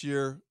last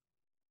year,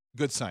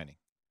 good signing.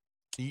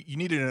 You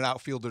needed an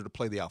outfielder to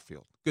play the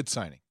outfield. Good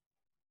signing.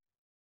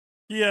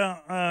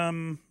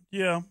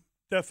 Yeah,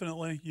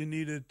 definitely. You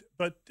needed,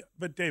 but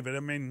David, I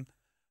mean,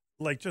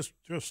 like just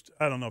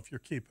I don't know if you're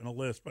keeping a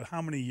list, but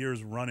how many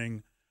years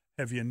running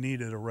have you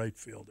needed a right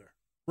fielder?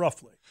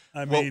 Roughly.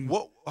 I mean,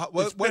 what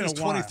is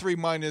 23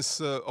 minus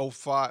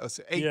 05? Let's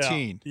say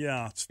 18.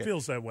 Yeah, it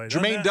feels that way.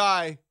 Jermaine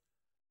Dye,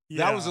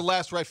 that was the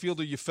last right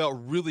fielder you felt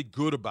really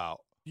good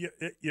about.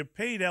 You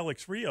paid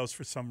Alex Rios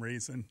for some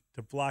reason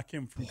to block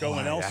him from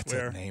going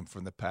elsewhere. That's a name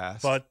from the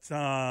past. But,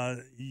 I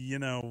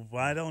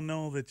don't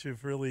know that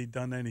you've really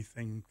done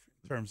anything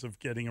in terms of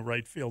getting a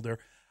right fielder.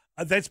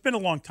 That's been a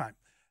long time.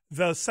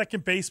 The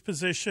second base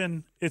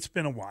position, it's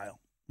been a while,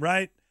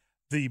 right?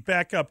 The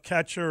backup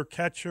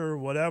catcher,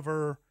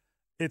 whatever,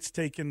 it's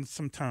taken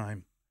some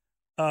time.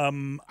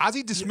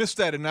 Ozzie dismissed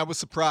that, and I was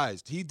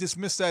surprised. He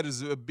dismissed that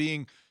as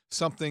being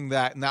something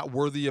that not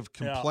worthy of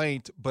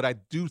complaint, but I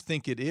do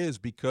think it is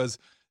because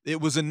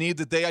it was a need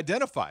that they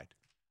identified.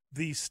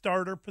 The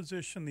starter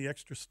position, the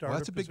extra starter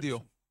that's a big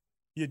position,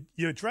 deal.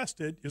 You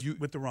addressed it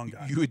with the wrong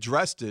guy. You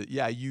addressed it.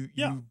 Yeah, you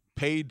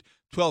paid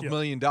 $12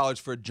 million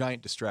for a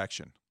giant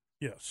distraction.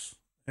 Yes.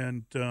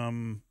 And,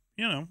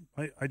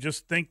 I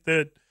just think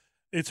that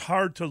it's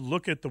hard to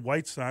look at the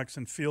White Sox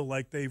and feel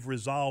like they've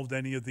resolved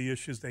any of the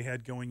issues they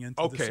had going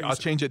into the season. Okay, I'll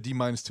change that D-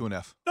 to an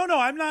F. No,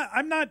 I'm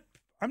not,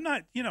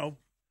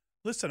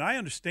 listen, I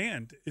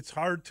understand it's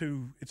hard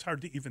to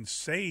even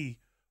say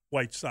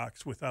White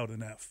Sox without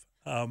an F.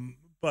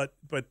 But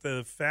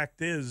the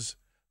fact is,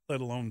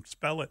 let alone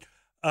spell it,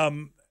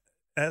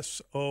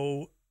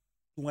 S-O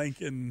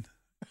Lincoln,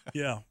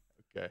 yeah.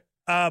 Okay.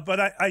 But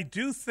I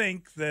do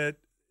think that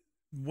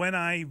when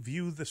I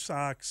view the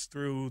Sox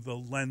through the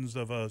lens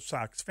of a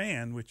Sox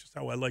fan, which is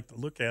how I like to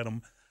look at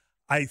them,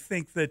 I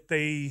think that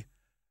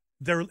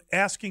they're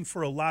asking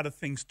for a lot of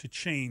things to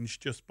change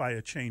just by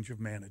a change of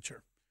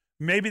manager.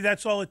 Maybe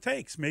that's all it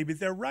takes. Maybe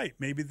they're right.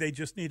 Maybe they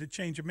just need a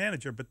change of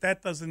manager. But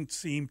that doesn't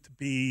seem to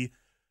be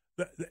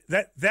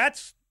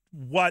that's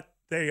what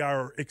they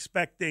are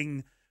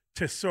expecting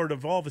to sort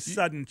of all of a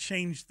sudden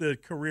change the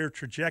career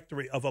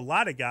trajectory of a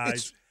lot of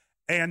guys,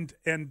 and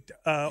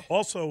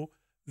also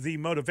the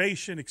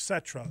motivation,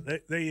 etc.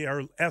 They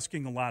are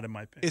asking a lot, in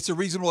my opinion. It's a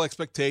reasonable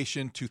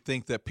expectation to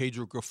think that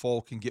Pedro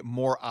Grifol can get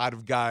more out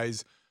of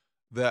guys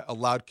that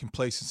allowed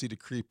complacency to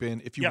creep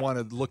in. If you want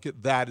to look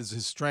at that as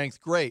his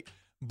strength, great.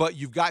 But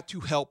you've got to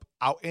help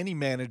out any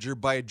manager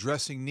by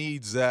addressing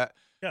needs that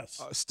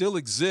still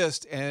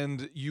exist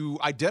and you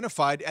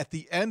identified at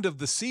the end of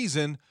the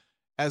season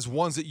as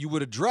ones that you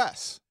would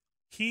address.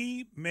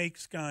 He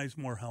makes guys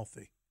more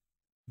healthy.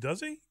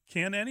 Does he?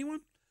 Can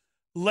anyone?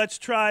 Let's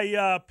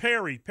try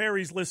Perry.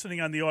 Perry's listening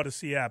on the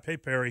Odyssey app. Hey,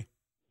 Perry.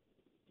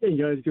 Hey,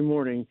 guys. Good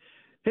morning.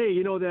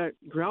 Hey, that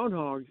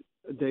Groundhog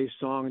Day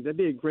song, that'd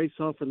be a great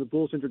song for the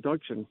Bulls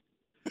introduction,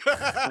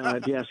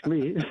 if you ask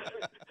me.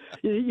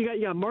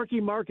 You got Marky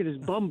Mark and his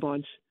bum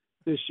bunch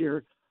this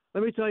year.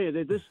 Let me tell you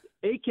that this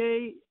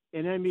AK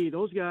and ME,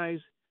 those guys,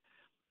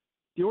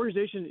 the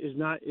organization is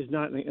not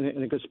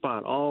in a good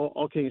spot.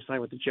 All kidding aside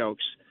with the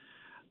jokes,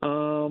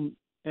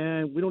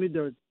 and we don't need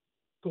to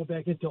go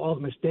back into all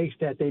the mistakes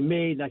that they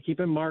made, not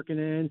keeping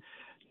marketing,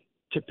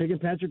 to picking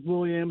Patrick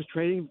Williams,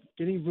 trading,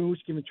 getting Vooch,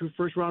 giving 2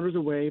 first-rounders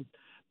away.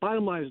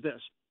 Bottom line is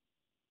this: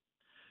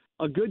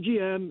 a good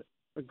GM,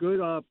 a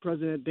good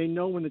president, they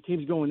know when the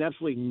team's going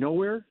absolutely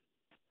nowhere,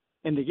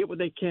 and they get what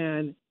they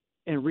can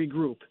and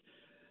regroup.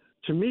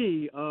 To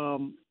me,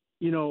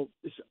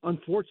 it's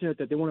unfortunate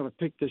that they won't have a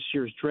pick this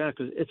year's draft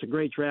because it's a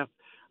great draft.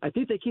 I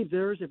think they keep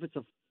theirs. If it's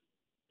a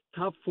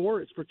top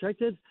 4, it's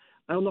protected.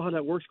 I don't know how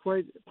that works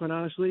quite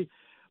honestly,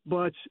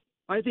 but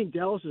I think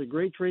Dallas is a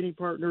great trading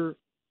partner.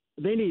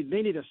 They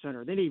need a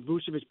center. They need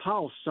Vucevic.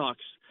 Powell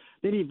sucks.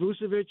 They need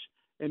Vucevic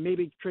and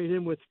maybe trade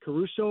him with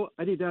Caruso.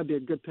 I think that would be a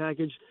good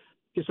package.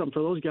 Get something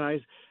for those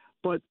guys.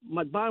 But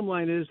my bottom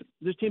line is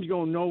this team's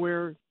going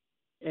nowhere,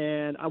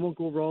 and I won't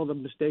go over all the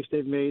mistakes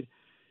they've made.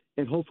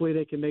 And hopefully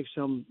they can make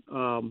some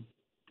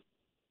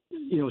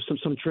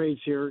trades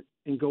here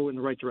and go in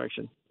the right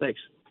direction. Thanks.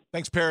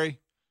 Thanks, Perry.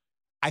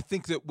 I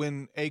think that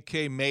when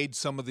AK made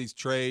some of these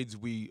trades,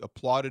 we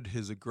applauded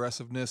his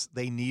aggressiveness.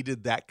 They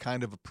needed that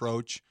kind of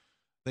approach.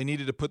 They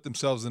needed to put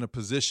themselves in a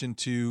position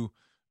to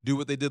do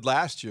what they did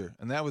last year,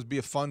 and that was be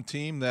a fun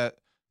team that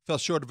fell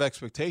short of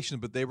expectations,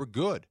 but they were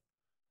good.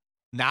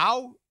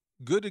 Now,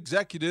 good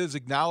executives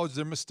acknowledge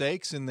their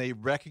mistakes, and they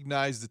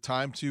recognize the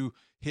time to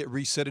hit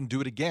reset and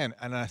do it again,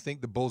 and I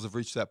think the Bulls have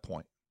reached that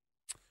point.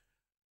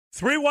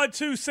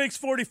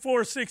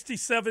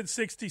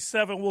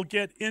 312-644-6767. We'll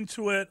get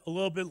into it a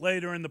little bit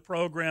later in the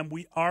program.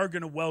 We are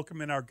going to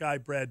welcome in our guy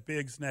Brad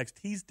Biggs next.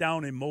 He's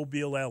down in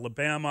Mobile,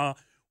 Alabama,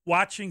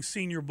 watching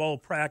Senior Bowl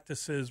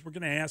practices. We're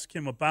going to ask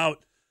him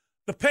about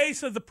the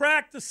pace of the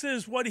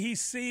practices, what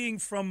he's seeing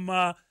from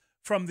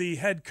the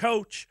head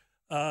coach,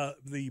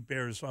 the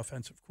Bears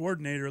offensive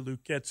coordinator,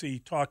 Luke Getsy,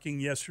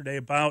 talking yesterday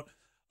about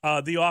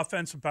the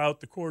offense, about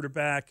the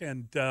quarterback,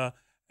 and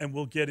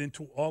we'll get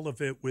into all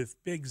of it with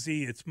Big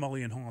Z. It's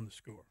Mully and Haw on The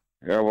Score.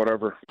 Yeah,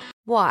 whatever.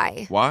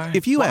 Why?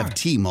 If you have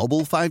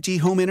T-Mobile 5G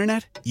home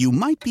internet, you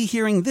might be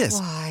hearing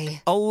this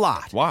a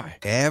lot. Why?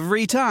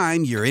 Every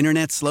time your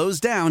internet slows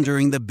down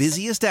during the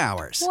busiest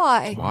hours.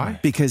 Why?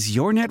 Because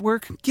your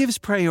network gives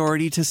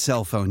priority to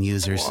cell phone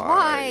users.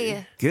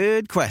 Why?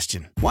 Good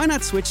question. Why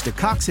not switch to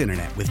Cox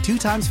Internet with 2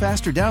 times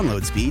faster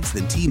download speeds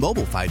than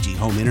T-Mobile 5G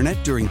home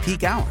internet during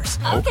peak hours?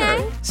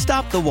 Okay.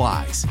 Stop the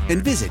whys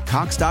and visit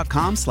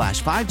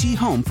cox.com/5G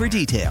home for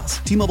details.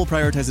 T-Mobile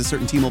prioritizes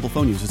certain T-Mobile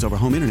phone users over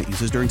home internet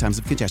users during times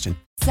of congestion.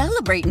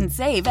 Celebrate and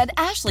save at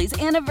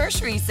Ashley's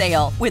Anniversary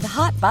Sale. With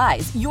Hot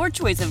Buys, your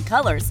choice of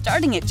colors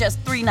starting at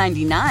just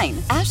 $3.99.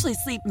 Ashley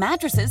Sleep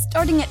mattresses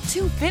starting at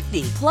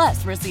 $2.50.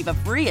 Plus, receive a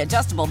free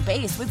adjustable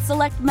base with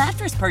select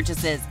mattress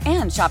purchases.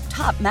 And shop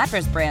top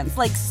mattress brands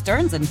like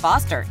Stearns &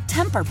 Foster,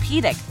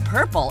 Tempur-Pedic,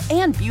 Purple,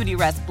 and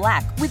Beautyrest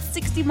Black with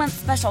 60-month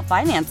special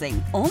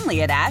financing.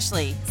 Only at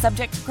Ashley.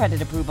 Subject to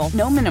credit approval.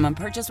 No minimum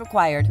purchase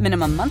required.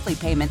 Minimum monthly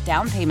payment,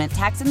 down payment,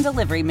 tax, and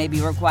delivery may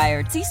be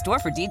required. See store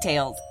for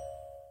details.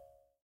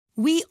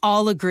 We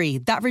all agree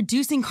that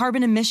reducing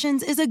carbon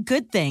emissions is a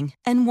good thing.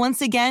 And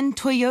once again,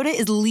 Toyota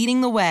is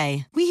leading the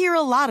way. We hear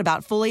a lot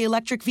about fully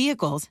electric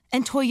vehicles,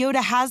 and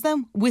Toyota has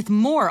them with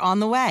more on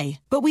the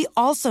way. But we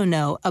also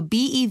know a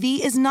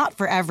BEV is not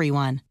for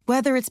everyone,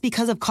 whether it's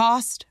because of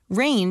cost,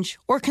 range,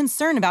 or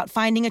concern about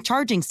finding a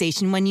charging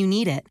station when you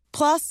need it.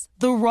 Plus,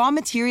 the raw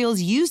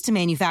materials used to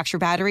manufacture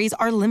batteries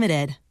are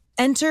limited.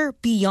 Enter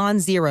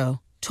Beyond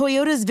Zero,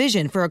 Toyota's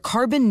vision for a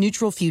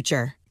carbon-neutral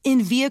future.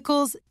 In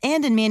vehicles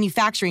and in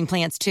manufacturing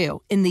plants,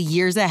 too, in the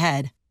years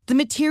ahead. The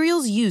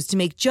materials used to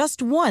make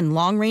just one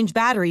long-range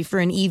battery for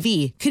an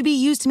EV could be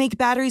used to make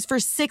batteries for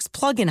 6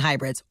 plug-in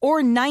hybrids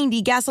or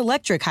 90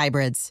 gas-electric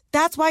hybrids.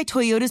 That's why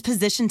Toyota's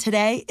position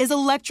today is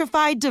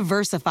electrified,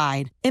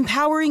 diversified,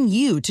 empowering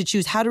you to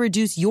choose how to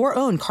reduce your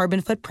own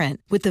carbon footprint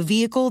with the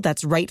vehicle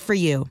that's right for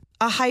you.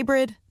 A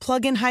hybrid,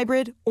 plug-in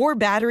hybrid, or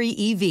battery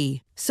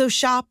EV. So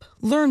shop,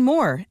 learn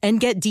more,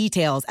 and get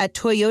details at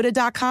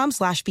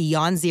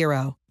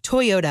toyota.com/beyondzero.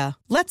 Toyota,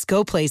 let's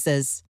go places.